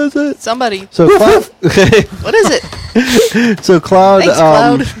 Cloud. What is it? Somebody. So Cloud. What is it? So Cloud. Thanks,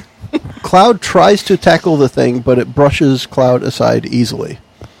 Cloud. Cloud tries to tackle the thing, but it brushes Cloud aside easily.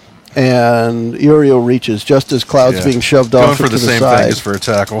 And Uriel reaches just as Cloud's Yeah. being shoved Going off for into the the same side. thing as for a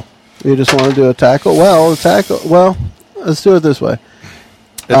tackle. You just want to do a tackle? Well, let's do it this way.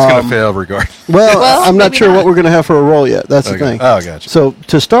 going to fail regardless. Well, I'm not maybe sure not. what we're going to have for a roll yet. That's the Okay. thing. Oh, gotcha. So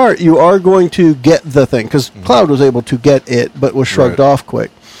to start, you are going to get the thing because Cloud was able to get it, but was shrugged Right. off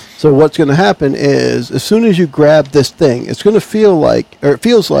quick. So what's going to happen is, as soon as you grab this thing, it's going to feel like, or it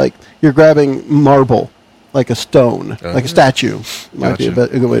feels like you're grabbing marble, like a stone, like a statue. Might be a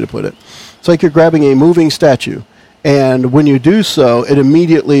Gotcha. good way to put it. It's like you're grabbing a moving statue, and when you do so, it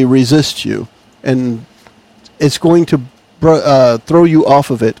immediately resists you, and it's going to throw you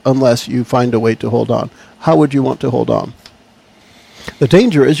off of it unless you find a way to hold on. How would you want to hold on? The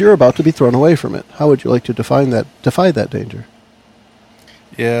danger is you're about to be thrown away from it. How would you like to defy that danger?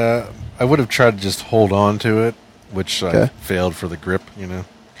 Yeah, I would have tried to just hold on to it, which I Okay. failed for the grip, you know.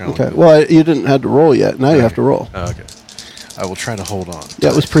 Kinda Okay. like Well, you didn't have to roll yet. Now you have to roll. Oh, okay. I will try to hold on. Yeah,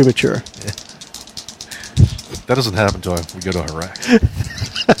 it was premature. That doesn't happen until we go to Iraq.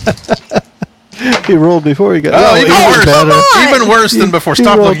 He rolled before he got. Oh, even worse. better. Even worse than before. He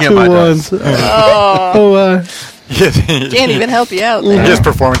Stop rolled looking at my two dice. ones. Oh, Can't even help you out He there. has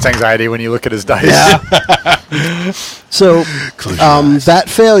performance anxiety when you look at his dice. So that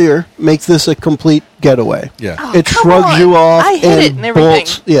failure makes this a complete getaway. Yeah. Oh, It come shrugs on. you off I hit it and everything.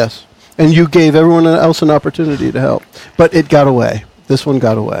 bolts. Yes, and you gave everyone else an opportunity to help, but it got away. This one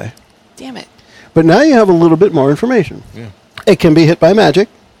got away. Damn it. But now you have a little bit more information. Yeah. It can be hit by magic,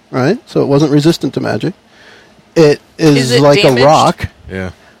 right? So it wasn't resistant to magic. It is it like damaged? a rock.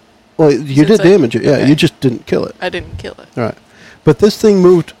 Yeah. Well, you So did it's like- damage it. Yeah, okay. you just didn't kill it. I didn't kill it. All right. But this thing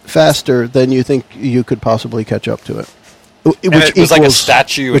moved faster than you think you could possibly catch up to it. Which it was like a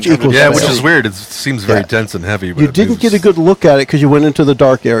statue Which in terms of equals Yeah, Yeah, which fail. is weird. It seems very Yeah. dense and heavy. But You it didn't moves. get a good look at it because you went into the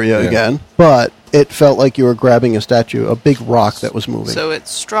dark area Yeah. again, but it felt like you were grabbing a statue, a big rock that was moving. So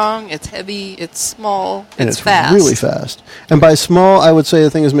it's strong, it's heavy, it's small, and it's fast. really fast. And by small, I would say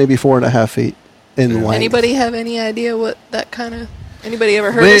the thing is maybe 4.5 feet in length. Anybody have any idea what that kind of... Anybody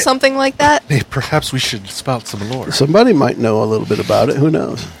ever heard Wait. of something like that? Hey, perhaps we should spout some lore. Somebody might know a little bit about it. Who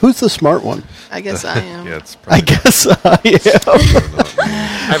knows? Who's the smart one? I guess I am. Yeah, it's I probably guess I am. I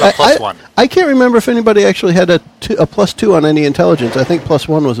have a plus one. I can't remember if anybody actually had a +2 on any intelligence. I think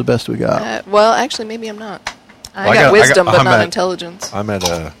 +1 was the best we got. Well, actually, maybe I'm not. I Well, got wisdom, but I'm not at- intelligence. I'm at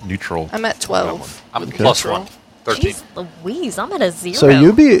a neutral. I'm at 12. I'm with plus neutral. 1. 13. Jeez Louise, I'm at a 0. So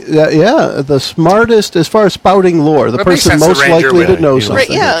you be the smartest as far as spouting lore, the Well, it makes person sense the most ranger likely to would- know you know, something. Right,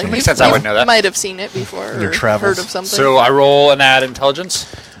 yeah. It You, makes sense, I would know that. might have seen it before Your or travels. heard of something. So I roll and add intelligence.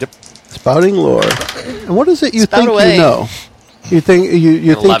 Spouting lore. And what is it you Spout think away. you know? You think you think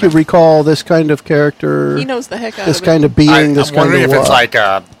you 11. recall this kind of character, he knows the heck out this of kind it. of being, I'm this kind wondering of if it's what?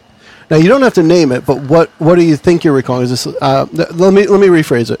 like Now you don't have to name it, but what do you think you're recalling? Is this? Let me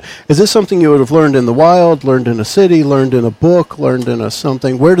rephrase it. Is this something you would have learned in the wild, learned in a city, learned in a book, learned in a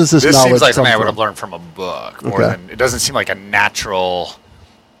something? Where does this this knowledge seems like come something I would from? have learned from a book more Okay. than it doesn't seem like a natural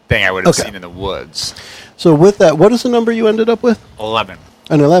thing I would have Okay. seen in the woods. So with that, what is the number you ended up with? 11.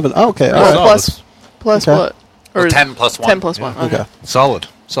 An 11. Oh, okay, all Well, right. plus Okay. what? Or 10 plus 1. 10 plus 1. Okay. Okay. Solid.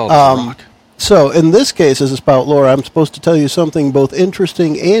 Solid as a rock. So in this case, as a spout lore, I'm supposed to tell you something both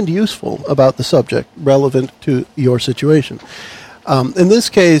interesting and useful about the subject, relevant to your situation. In this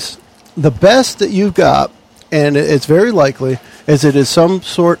case, the best that you've got, and it's very likely, is it is some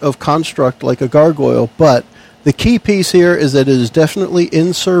sort of construct like a gargoyle, but the key piece here is that it is definitely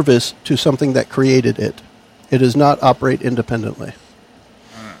in service to something that created it. It does not operate independently.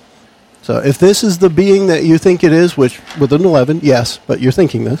 So if this is the being that you think it is, which with an 11, yes, but you're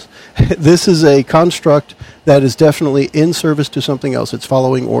thinking this, this is a construct that is definitely in service to something else. It's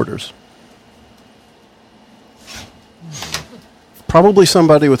following orders. Probably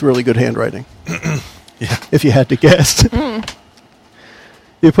somebody with really good handwriting. If you had to guess.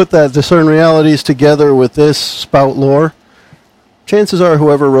 You put that discern realities together with this spout lore, chances are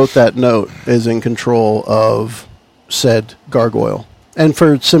whoever wrote that note is in control of said gargoyle. And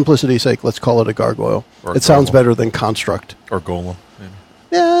for simplicity's sake, let's call it a gargoyle. Or It sounds golem. better than construct. Or golem. maybe.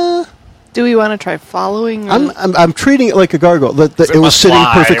 Yeah, Do we want to try following? Or I'm treating it like a gargoyle. That So it it was must sitting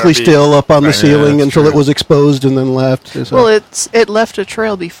fly perfectly or be- still up on the Right, yeah, ceiling that's until true. it was exposed and then left. So- well, it left a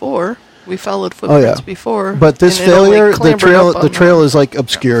trail before. We followed footprints before. But this and it only failure, the clambered up on trail is like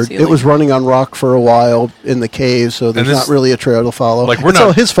obscured. It ceiling. was running on rock for a while in the cave, so there's this- not really a trail to follow. Like, we're it's all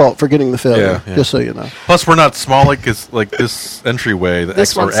not- his fault for getting the failure. Yeah, yeah. Just so you know. Plus, we're not small like this entryway. The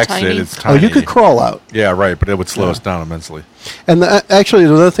This one's exit tiny. is Oh, tiny. you could crawl out. Yeah, right, but it would slow Yeah. us down immensely. And actually,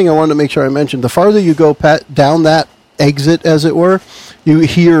 the other thing I wanted to make sure I mentioned, the farther you go down that exit, as it were, you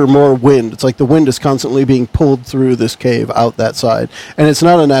hear more wind. It's like the wind is constantly being pulled through this cave out that side. And it's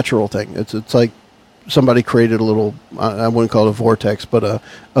not a natural thing. It's like somebody created a little, I wouldn't call it a vortex, but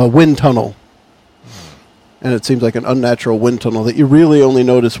a wind tunnel. and it seems like an unnatural wind tunnel that you really only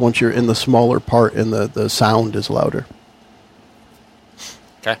notice once you're in the smaller part and the sound is louder.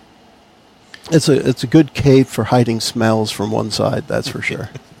 Okay. It's a good cave for hiding smells from one side, that's for sure.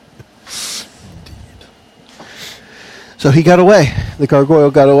 So he got away. The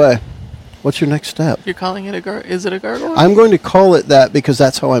gargoyle got away. What's your next step? You're calling it is it a gargoyle? I'm going to call it that because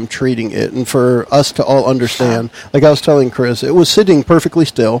that's how I'm treating it. And for us to all understand, like I was telling Chris, it was sitting perfectly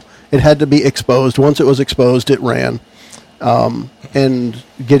still. It had to be exposed. Once it was exposed, it ran. And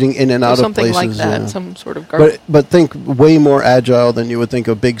getting in and out of something places. like that, some sort of gargoyle. But think way more agile than you would think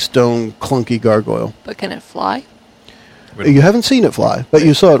a big stone clunky gargoyle. But can it fly? You haven't seen it fly, but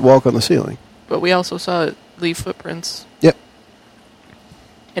you saw it walk on the ceiling. But we also saw it leave footprints. Yep.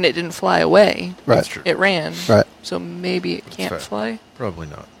 And it didn't fly away. Right. That's true. It ran. Right. So maybe it can't fast. fly. Probably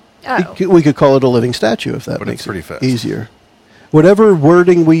not. Oh. We could call it a living statue if that But makes it's pretty it fast. easier. Whatever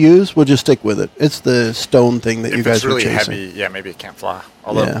wording we use, we'll just stick with it. It's the stone thing that you If guys it's really were chasing. heavy, yeah, maybe it can't fly.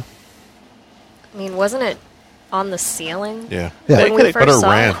 Although, Yeah. I mean, wasn't it on the ceiling? Yeah. Yeah. When we But But first it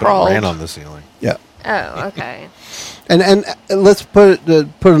saw ran. it? But it Crawled. ran on the ceiling. Yeah. Oh, okay. And let's put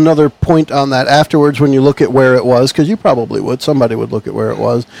another point on that afterwards when you look at where it was, because you probably would. Somebody would look at where it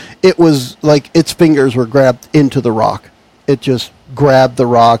was. It was like its fingers were grabbed into the rock. It just grabbed the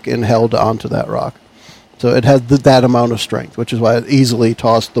rock and held onto that rock. So it had that amount of strength, which is why it easily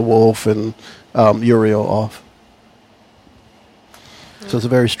tossed the wolf and Uriel off. So it's a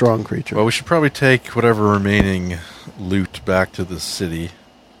very strong creature. Well, we should probably take whatever remaining loot back to the city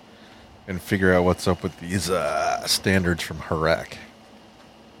and figure out what's up with these standards from Harak.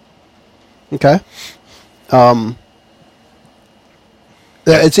 Okay.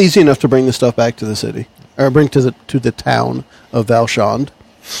 It's easy enough to bring the stuff back to the city, or bring to the town of Valshand.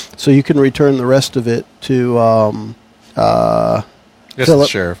 So you can return the rest of it to Yes, the Philip.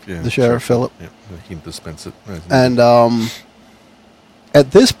 sheriff. Yeah, The sheriff, Philip. Yeah, he can dispense it. And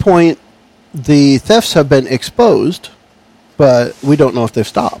at this point, the thefts have been exposed, but we don't know if they've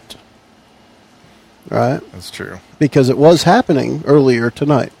stopped. Right? That's true. Because it was happening earlier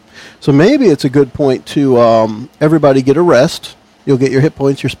tonight. So maybe it's a good point to everybody get a rest. You'll get your hit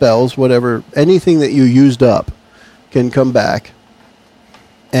points, your spells, whatever. Anything that you used up can come back.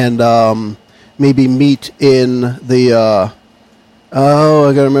 And maybe meet in the... I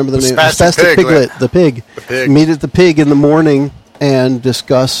got to remember the name. Spastic Piglet. The pig. The pig. Meet at the pig in the morning and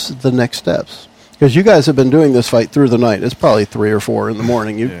discuss the next steps. Because you guys have been doing this fight through the night. It's probably 3 or 4 in the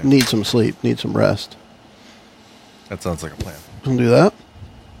morning. You Yeah. need some sleep, need some rest. That sounds like a plan. We'll do that.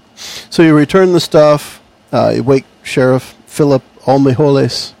 So you return the stuff. You wake Sheriff Philip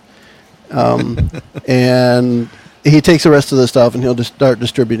Almejoles. And he takes the rest of the stuff and he'll just start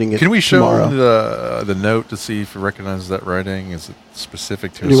distributing it Can we show tomorrow. him the note to see if he recognizes that writing? Is it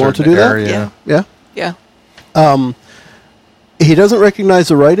specific to Do a you certain want to do that? area? Yeah. Yeah? Yeah. He doesn't recognize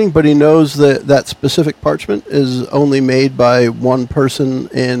the writing, but he knows that that specific parchment is only made by one person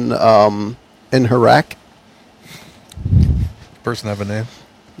in Harak. Person have a name?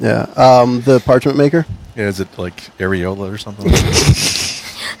 Yeah. The parchment maker. Yeah, is it like Areola or something?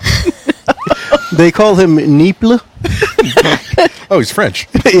 They call him Niple. Oh, he's French.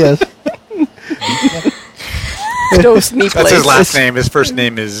 Yes. Those neat That's his places. last name. His first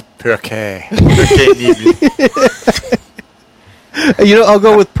name is Perquet. Perquet Nibley. I'll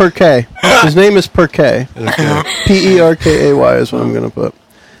go with Perkay. His name is Perkay. Okay. Perkay is what I'm going to put.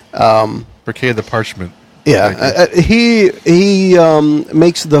 Perquet the parchment. Yeah, he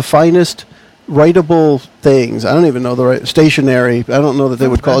makes the finest writable things. I don't even know the right stationery. I don't know that they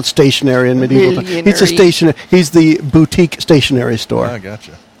would call it stationery in medieval times. It's a Millionary. stationery. He's the boutique stationery store. I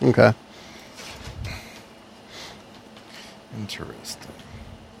gotcha. Okay. Interesting.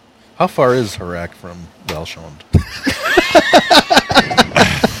 How far is Harak from Valshand?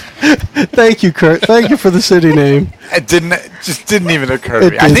 Thank you, Kurt. Thank you for the city name. It didn't even occur to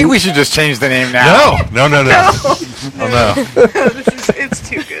It me. I think didn't. we should just change the name now. No. Oh, no. It's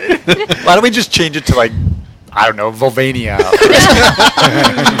too good. Why don't we just change it to I don't know, Volvania.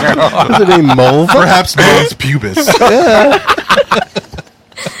 What's the name? Mulva? Perhaps Mons Pubis.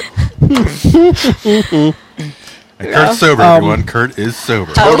 And Kurt's sober, everyone. Kurt is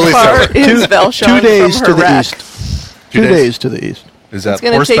sober. Totally How far sober. is Valshand 2 days from to the Harak? east. 2 days to the east. Is that It's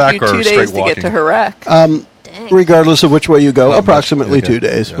going to take horseback you or 2 straight days to walking? get to Harak. Dang. Regardless of which way you go, Not much. approximately Okay. 2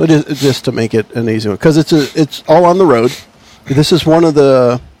 days. Yeah. But it's just to make it an easy one, because it's all on the road. This is one of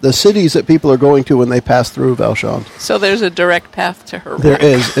the cities that people are going to when they pass through Valshand. So there's a direct path to Harak. There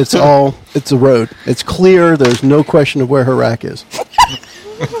is. It's a road. It's clear. There's no question of where Harak is.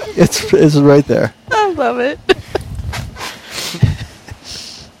 It's right there. I love it.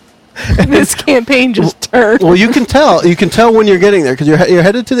 This campaign just turned. Well, you can tell. You can tell when you're getting there because you're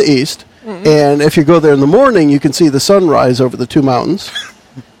headed to the east, and if you go there in the morning, you can see the sunrise over the two mountains,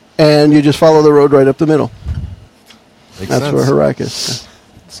 and you just follow the road right up the middle. That's where Harak is.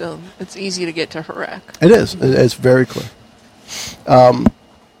 So it's easy to get to Harak. It is. It's very clear.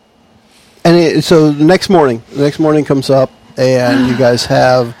 So the next morning comes up, and you guys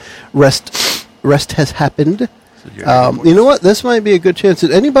have rest. Rest has happened. You know what? This might be a good chance.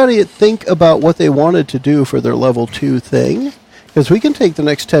 Did anybody think about what they wanted to do for their level 2 thing? Because we can take the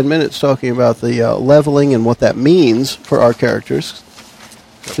next 10 minutes talking about the leveling and what that means for our characters.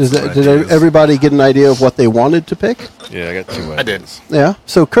 Did everybody get an idea of what they wanted to pick? Yeah, I got 2 ideas. I did. Yeah.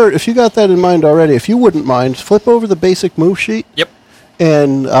 So, Kurt, if you got that in mind already, if you wouldn't mind, flip over the basic move sheet. Yep.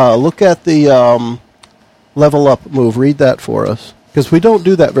 And look at the level up move. Read that for us. Because we don't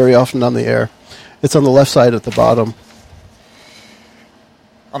do that very often on the air. It's on the left side at the bottom.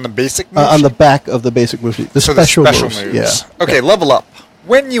 On the basic move on the back of the basic move sheet. The special moves. Yeah. Okay, level up.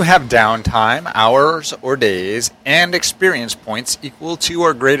 When you have downtime, hours or days, and experience points equal to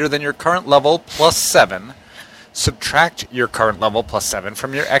or greater than your current level plus 7, subtract your current level plus 7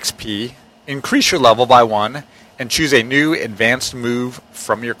 from your XP, increase your level by 1, and choose a new advanced move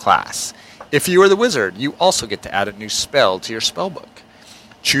from your class. If you are the wizard, you also get to add a new spell to your spellbook.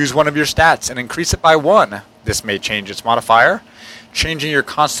 Choose one of your stats and increase it by 1. This may change its modifier. Changing your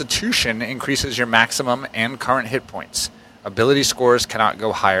constitution increases your maximum and current hit points. Ability scores cannot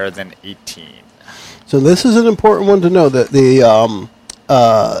go higher than 18. So this is an important one to know, that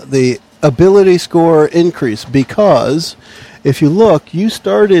the ability score increase, because if you look, you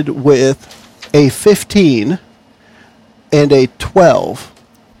started with a 15 and a 12.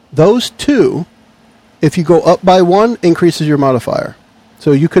 Those two, if you go up by 1, increases your modifier.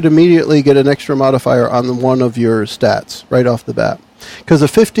 So you could immediately get an extra modifier on one of your stats right off the bat. Because a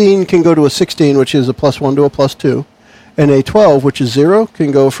 15 can go to a 16, which is a +1 to a +2. And a 12, which is 0,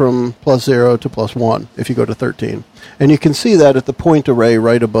 can go from +0 to +1 if you go to 13. And you can see that at the point array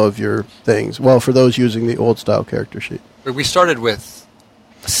right above your things. Well, for those using the old style character sheet. But we started with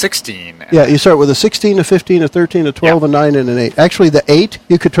 16. Yeah, you start with a 16, a 15, a 13, a 12, a 9, and an 8. Actually, the 8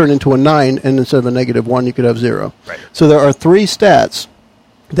 you could turn into a 9, and instead of a -1, you could have 0. Right. So there are 3 stats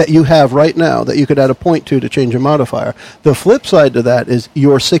that you have right now that you could add a point to change a modifier. The flip side to that is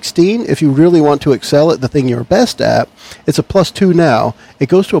your 16, if you really want to excel at the thing you're best at, it's a +2 now. It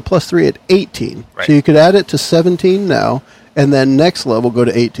goes to a +3 at 18. Right. So you could add it to 17 now, and then next level go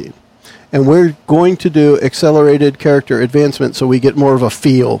to 18. And we're going to do accelerated character advancement so we get more of a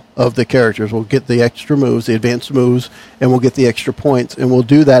feel of the characters. We'll get the extra moves, the advanced moves, and we'll get the extra points. And we'll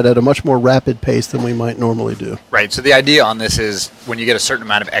do that at a much more rapid pace than we might normally do. Right. So the idea on this is when you get a certain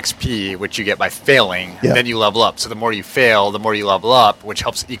amount of XP, which you get by failing, then you level up. So the more you fail, the more you level up, which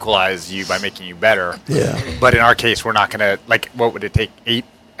helps equalize you by making you better. Yeah. But in our case, we're not going to, what would it take? 8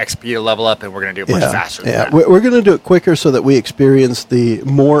 XP to level up, and we're going to do it much faster than that. We're going to do it quicker so that we experience the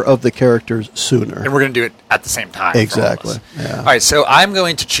more of the characters sooner. And we're going to do it at the same time. Exactly. Yeah. All right, so I'm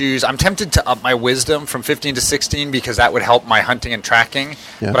going to choose, I'm tempted to up my wisdom from 15 to 16 because that would help my hunting and tracking,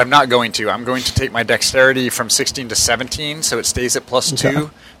 but I'm not going to. I'm going to take my dexterity from 16 to 17, so it stays at +2,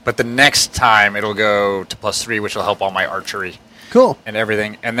 but the next time it'll go to +3, which will help all my archery. Cool. And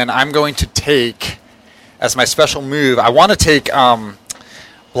everything. And then I'm going to take, as my special move, I want to take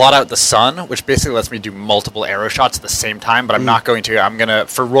Blot Out the Sun, which basically lets me do multiple arrow shots at the same time, but I'm not going to. I'm going to,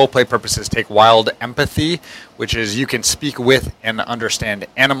 for roleplay purposes, take Wild Empathy, which is you can speak with and understand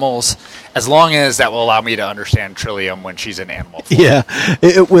animals, as long as that will allow me to understand Trillium when she's in animal form. Yeah,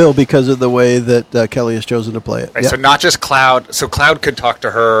 it will because of the way that Kelly has chosen to play it. Right, so not just Cloud. So Cloud could talk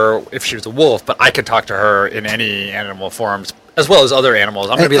to her if she was a wolf, but I could talk to her in any animal forms, as well as other animals.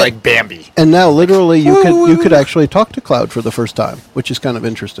 I'm going to be like Bambi. And now, literally, you could actually talk to Cloud for the first time, which is kind of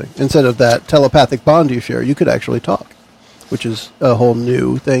interesting. Instead of that telepathic bond you share, you could actually talk, which is a whole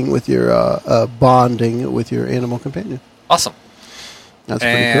new thing with your bonding with your animal companion. Awesome. That's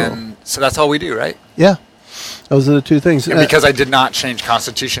pretty cool. So that's all we do, right? Yeah. Those are the two things. And because I did not change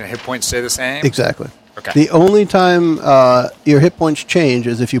Constitution, hit points stay the same? Exactly. Okay. The only time your hit points change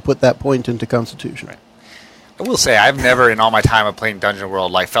is if you put that point into Constitution. Right. I will say, I've never, in all my time of playing Dungeon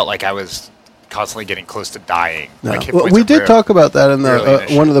World, felt like I was constantly getting close to dying. No. Like, well, we did talk about that in the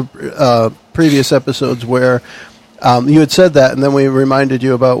one of the previous episodes where you had said that, and then we reminded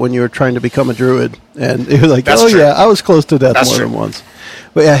you about when you were trying to become a druid, and you were like, That's "Oh true. yeah, I was close to death That's more true. than once."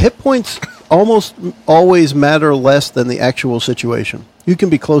 But yeah, hit points almost always matter less than the actual situation. You can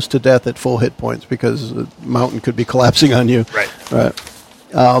be close to death at full hit points because the mountain could be collapsing on you. Right.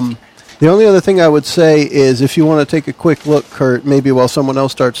 Right. The only other thing I would say is if you want to take a quick look, Kurt, maybe while someone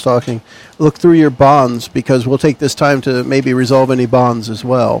else starts talking, look through your bonds, because we'll take this time to maybe resolve any bonds as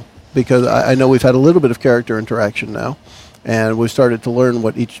well, because I know we've had a little bit of character interaction now, and we've started to learn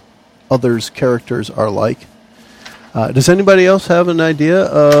what each other's characters are like. Does anybody else have an idea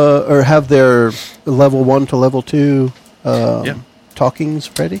or have their level 1 to level 2 talkings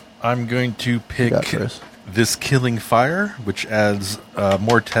ready? I'm going to pick got Chris? this Killing Fire, which adds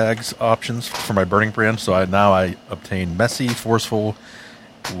more tags options for my Burning Brand. So I obtain Messy, Forceful,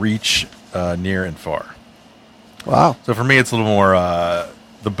 Reach, Near, and Far. Wow. So for me, it's a little more...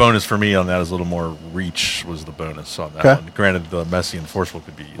 the bonus for me on that is a little more Reach was the bonus on that one. Granted, the Messy and Forceful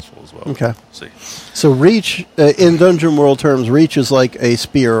could be useful as well. Okay. Let's see. So Reach, in Dungeon World terms, Reach is like a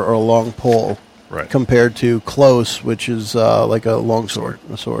spear or a long pole. Right. Compared to Close, which is like a long sword,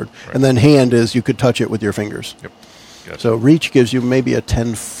 Right. And then Hand is you could touch it with your fingers. Yep. Gotcha. So Reach gives you maybe a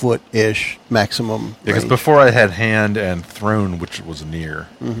 10-foot-ish maximum Because range. before I had Hand and Throne, which was Near.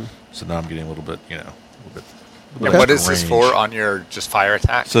 Mm-hmm. So now I'm getting a little bit, And Okay. what is this range. for on your just fire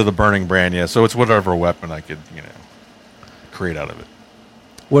attack? So the Burning Brand, yeah. So it's whatever weapon I could, create out of it.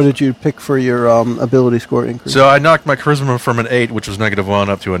 What did you pick for your ability score increase? So I knocked my Charisma from an 8, which was -1,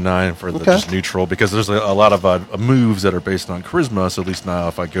 up to a 9 for the Okay. just neutral, because there's a lot of moves that are based on Charisma, so at least now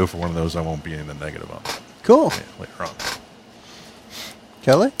if I go for one of those, I won't be in the negative on it Cool. later on.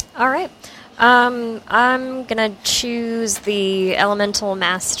 Kelly? All right. I'm going to choose the Elemental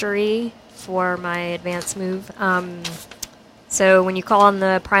Mastery for my advanced move. So when you call on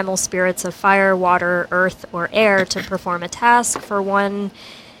the primal spirits of fire, water, earth, or air to perform a task, for 1,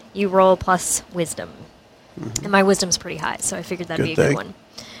 you roll plus wisdom. Mm-hmm. And my wisdom's pretty high, so I figured that'd be a good one.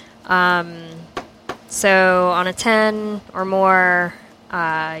 So on a 10 or more,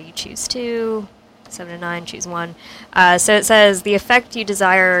 you choose 2. 7 to 9, choose 1. So it says, the effect you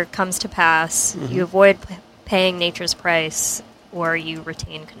desire comes to pass. Mm-hmm. You avoid paying nature's price, or you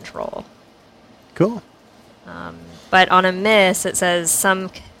retain control. Cool. But on a miss, it says some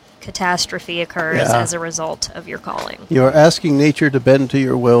catastrophe occurs Yeah. as a result of your calling. You're asking nature to bend to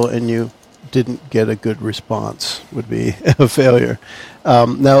your will, and you didn't get a good response, would be a failure.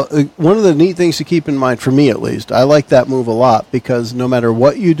 Now, one of the neat things to keep in mind, for me at least, I like that move a lot, because no matter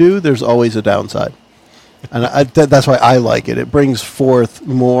what you do, there's always a downside. And that's why I like it. It brings forth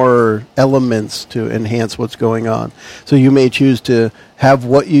more elements to enhance what's going on. So you may choose to have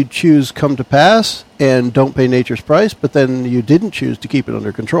what you choose come to pass and don't pay nature's price, but then you didn't choose to keep it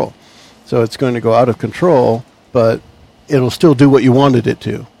under control. So it's going to go out of control, but it'll still do what you wanted it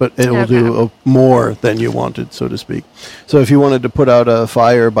to, but it will do more than you wanted, so to speak. So if you wanted to put out a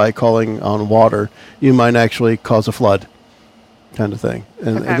fire by calling on water, you might actually cause a flood. Kind of thing.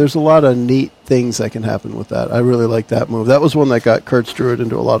 And there's a lot of neat things that can happen with that. I really like that move. That was one that got Kurt's Druid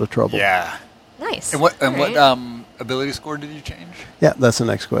into a lot of trouble. Yeah. Nice. And what All right. ability score did you change? Yeah, that's the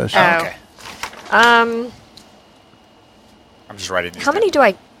next question. Oh. Okay. Um, I'm just writing these how down. many do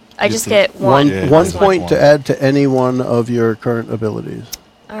I just get one? Yeah, one just point like to one. add to any one of your current abilities.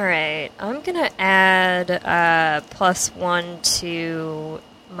 All right. I'm going to add +1 to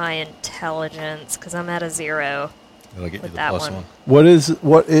my intelligence, because I'm at a 0. That'll get you With the that +1. one. What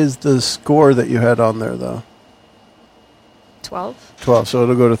is the score that you had on there, though? 12? 12, so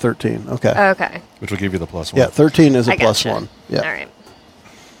it'll go to 13. Okay. Okay. Which will give you the +1. Yeah, 13 is a I gotcha. +1. Yeah. All right.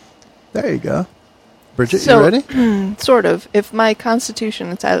 There you go. Bridget, So- you ready? Sort of. If my constitution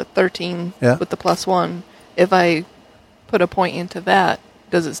is at a 13 Yeah. with the +1, if I put a point into that,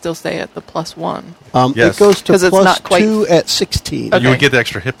 does it still stay at the +1? Yes. It goes to 'Cause it's not quite- +2 at 16. Okay. You would get the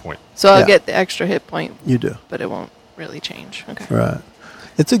extra hit point. So I'll Yeah. get the extra hit point, You do. but it won't really change. Okay. Right.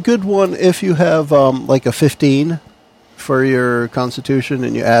 It's a good one if you have like a 15 for your constitution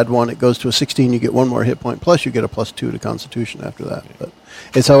and you add 1, it goes to a 16, you get 1 more hit point, plus you get a +2 to constitution after that. But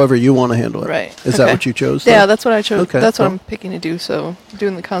it's however you want to handle it. Right. Is that Okay. what you chose? Yeah, though? that's what I chose. Okay, That's what cool. I'm picking to do. So I'm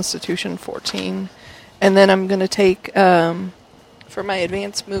doing the Constitution 14. And then I'm going to take, for my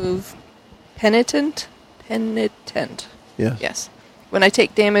advanced move, Penitent. Yes. Yes. When I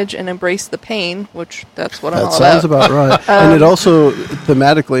take damage and embrace the pain, which that's what I'm That all sounds about. about right. And it also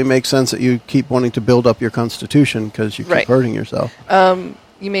thematically makes sense that you keep wanting to build up your constitution because you keep Right. hurting yourself.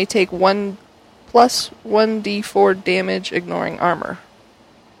 You may take 1 plus 1d4 damage ignoring armor.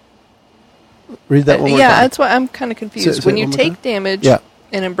 Read that one more Yeah, time. that's why I'm kind of confused. Say When it you one more take time. damage Yeah.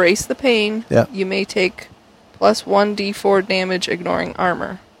 and embrace the pain, Yeah. you may take plus 1d4 damage ignoring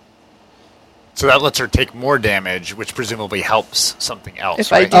armor. So that lets her take more damage, which presumably helps something else,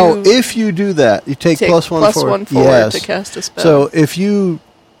 If I right? do- Oh, if you do that, you take +1 plus forward. 1 forward Yes. to cast a spell. So if you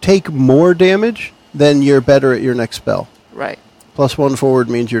take more damage, then you're better at your next spell. Right. +1 forward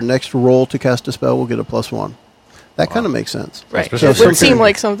means your next roll to cast a spell will get a +1. That kind of makes sense. Right. Especially It if would something- seem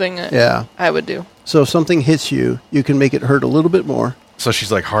like something that Yeah. I would do. So if something hits you, you can make it hurt a little bit more. So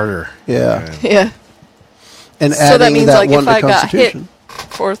she's like harder. Yeah. And Yeah. And So adding that means, like, one if to I got Constitution.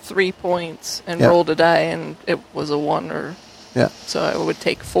 For 3 points and Yeah. rolled a die and it was a 1 or... Yeah. So I would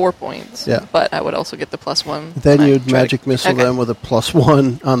take 4 points. Yeah. But I would also get the +1. Then when I you'd try to- magic missile Okay. them with a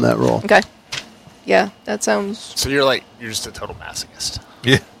 +1 on that roll. Okay. Yeah, that sounds... So you're just a total masochist.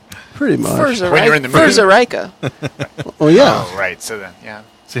 Yeah. Pretty much. When you're in the For mood. Zoraika. Oh, yeah. Oh, right. So then, yeah.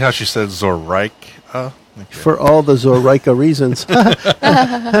 See how she said Zoraika? Okay. For all the Zoraika reasons.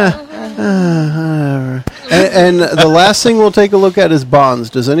 and the last thing we'll take a look at is bonds.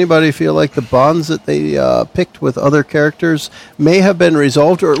 Does anybody feel like the bonds that they picked with other characters may have been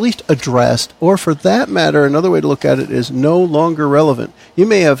resolved or at least addressed? Or for that matter, another way to look at it is no longer relevant. You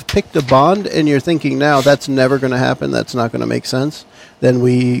may have picked a bond and you're thinking now that's never going to happen, that's not going to make sense. Then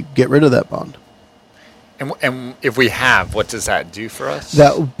we get rid of that bond. And if we have, what does that do for us?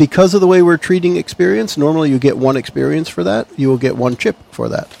 That because of the way we're treating experience, normally you get 1 experience for that. You will get 1 chip for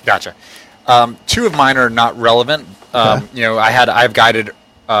that. Gotcha. 2 of mine are not relevant. Okay. I've guided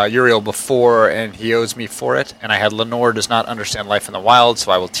Uriel before, and he owes me for it. And I had Lenore does not understand life in the wild,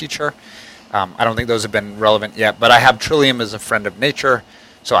 so I will teach her. I don't think those have been relevant yet, but I have Trillium as a friend of nature,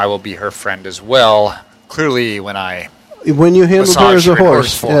 so I will be her friend as well. Clearly, When you handled her as a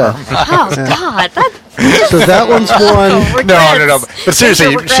horse. form. Yeah. Oh God, that So that one's one. No. But seriously,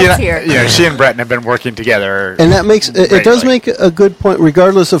 Regrets here. she and Breton have been working together. And that makes it does make a good point,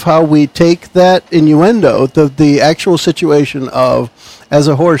 regardless of how we take that innuendo. The actual situation of, as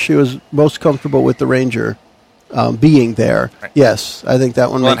a horse, she was most comfortable with the ranger being there. Right. Yes, I think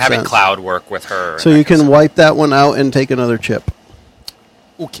that one and makes having sense. Cloud work with her. So and you that kind can of wipe that one out and take another chip. stuff.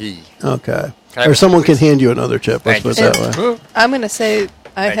 Okay. Okay. Can I have Or a someone chip, can please? hand you another chip. Let's Thank put you. it that way. I'm going to say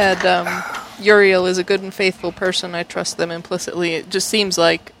I Thank had Uriel is a good and faithful person. I trust them implicitly. It just seems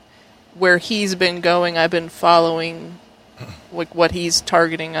like where he's been going, I've been following like what he's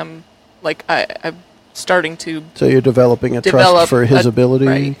targeting. I'm starting to So you're developing a develop trust for his ability,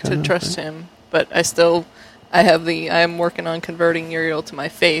 right, kind to of trust thing? him. But I am working on converting Uriel to my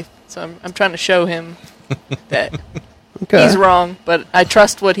faith. So I'm trying to show him that Okay. he's wrong, but I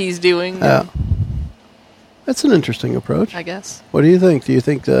trust what he's doing. Yeah. That's an interesting approach. I guess. What do you think? Do you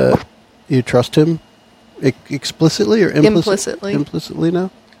think that you trust him explicitly or Implicitly. Implicitly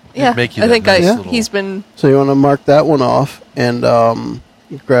now? Yeah, make you I that think nice little- he's been. So you want to mark that one off and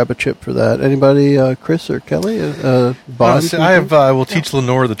grab a chip for that. Anybody, Chris or Kelly? Bond? I will teach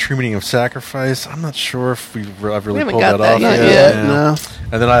Lenore the true meaning of sacrifice. I'm not sure if I've really haven't pulled got that that off yet. Yeah, no.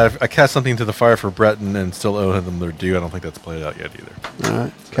 And then I cast something to the fire for Breton and still owe them their due. I don't think that's played out yet either. All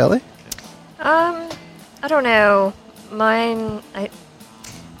right. Kelly? I don't know. Mine,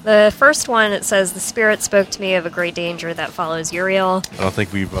 the first one, it says, the spirit spoke to me of a great danger that follows Uriel. I don't think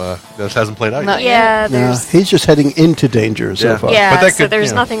that hasn't played out Not yet. Yeah, No, there's... he's just heading into danger so Yeah. far. Yeah, But that so could,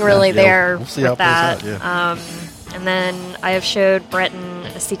 there's nothing really yeah, there we'll see how with it that. plays out, And then I have showed Breton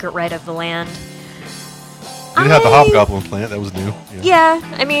a secret right of the land. You did have the hobgoblin plant. That was new. Yeah,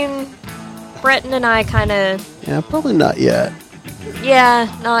 I mean, Breton and I kind of, Yeah, probably not yet.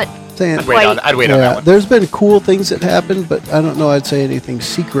 not... Saying, I'd wait on that yeah, one. there's been cool things that happened, but I don't know I'd say anything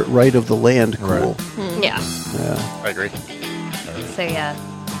secret right of the land cool. Right. Yeah, Yeah. I agree. so yeah.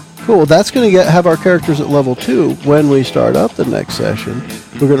 Cool. That's going to have our characters at level 2 when we start up the next session.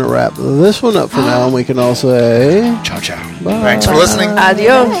 We're going to wrap this one up for now, and we can all say Ciao, ciao. bye. Thanks for listening.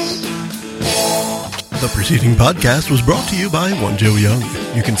 Adios. The preceding podcast was brought to you by One Joe Young.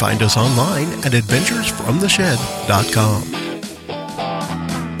 You can find us online at adventuresfromtheshed.com.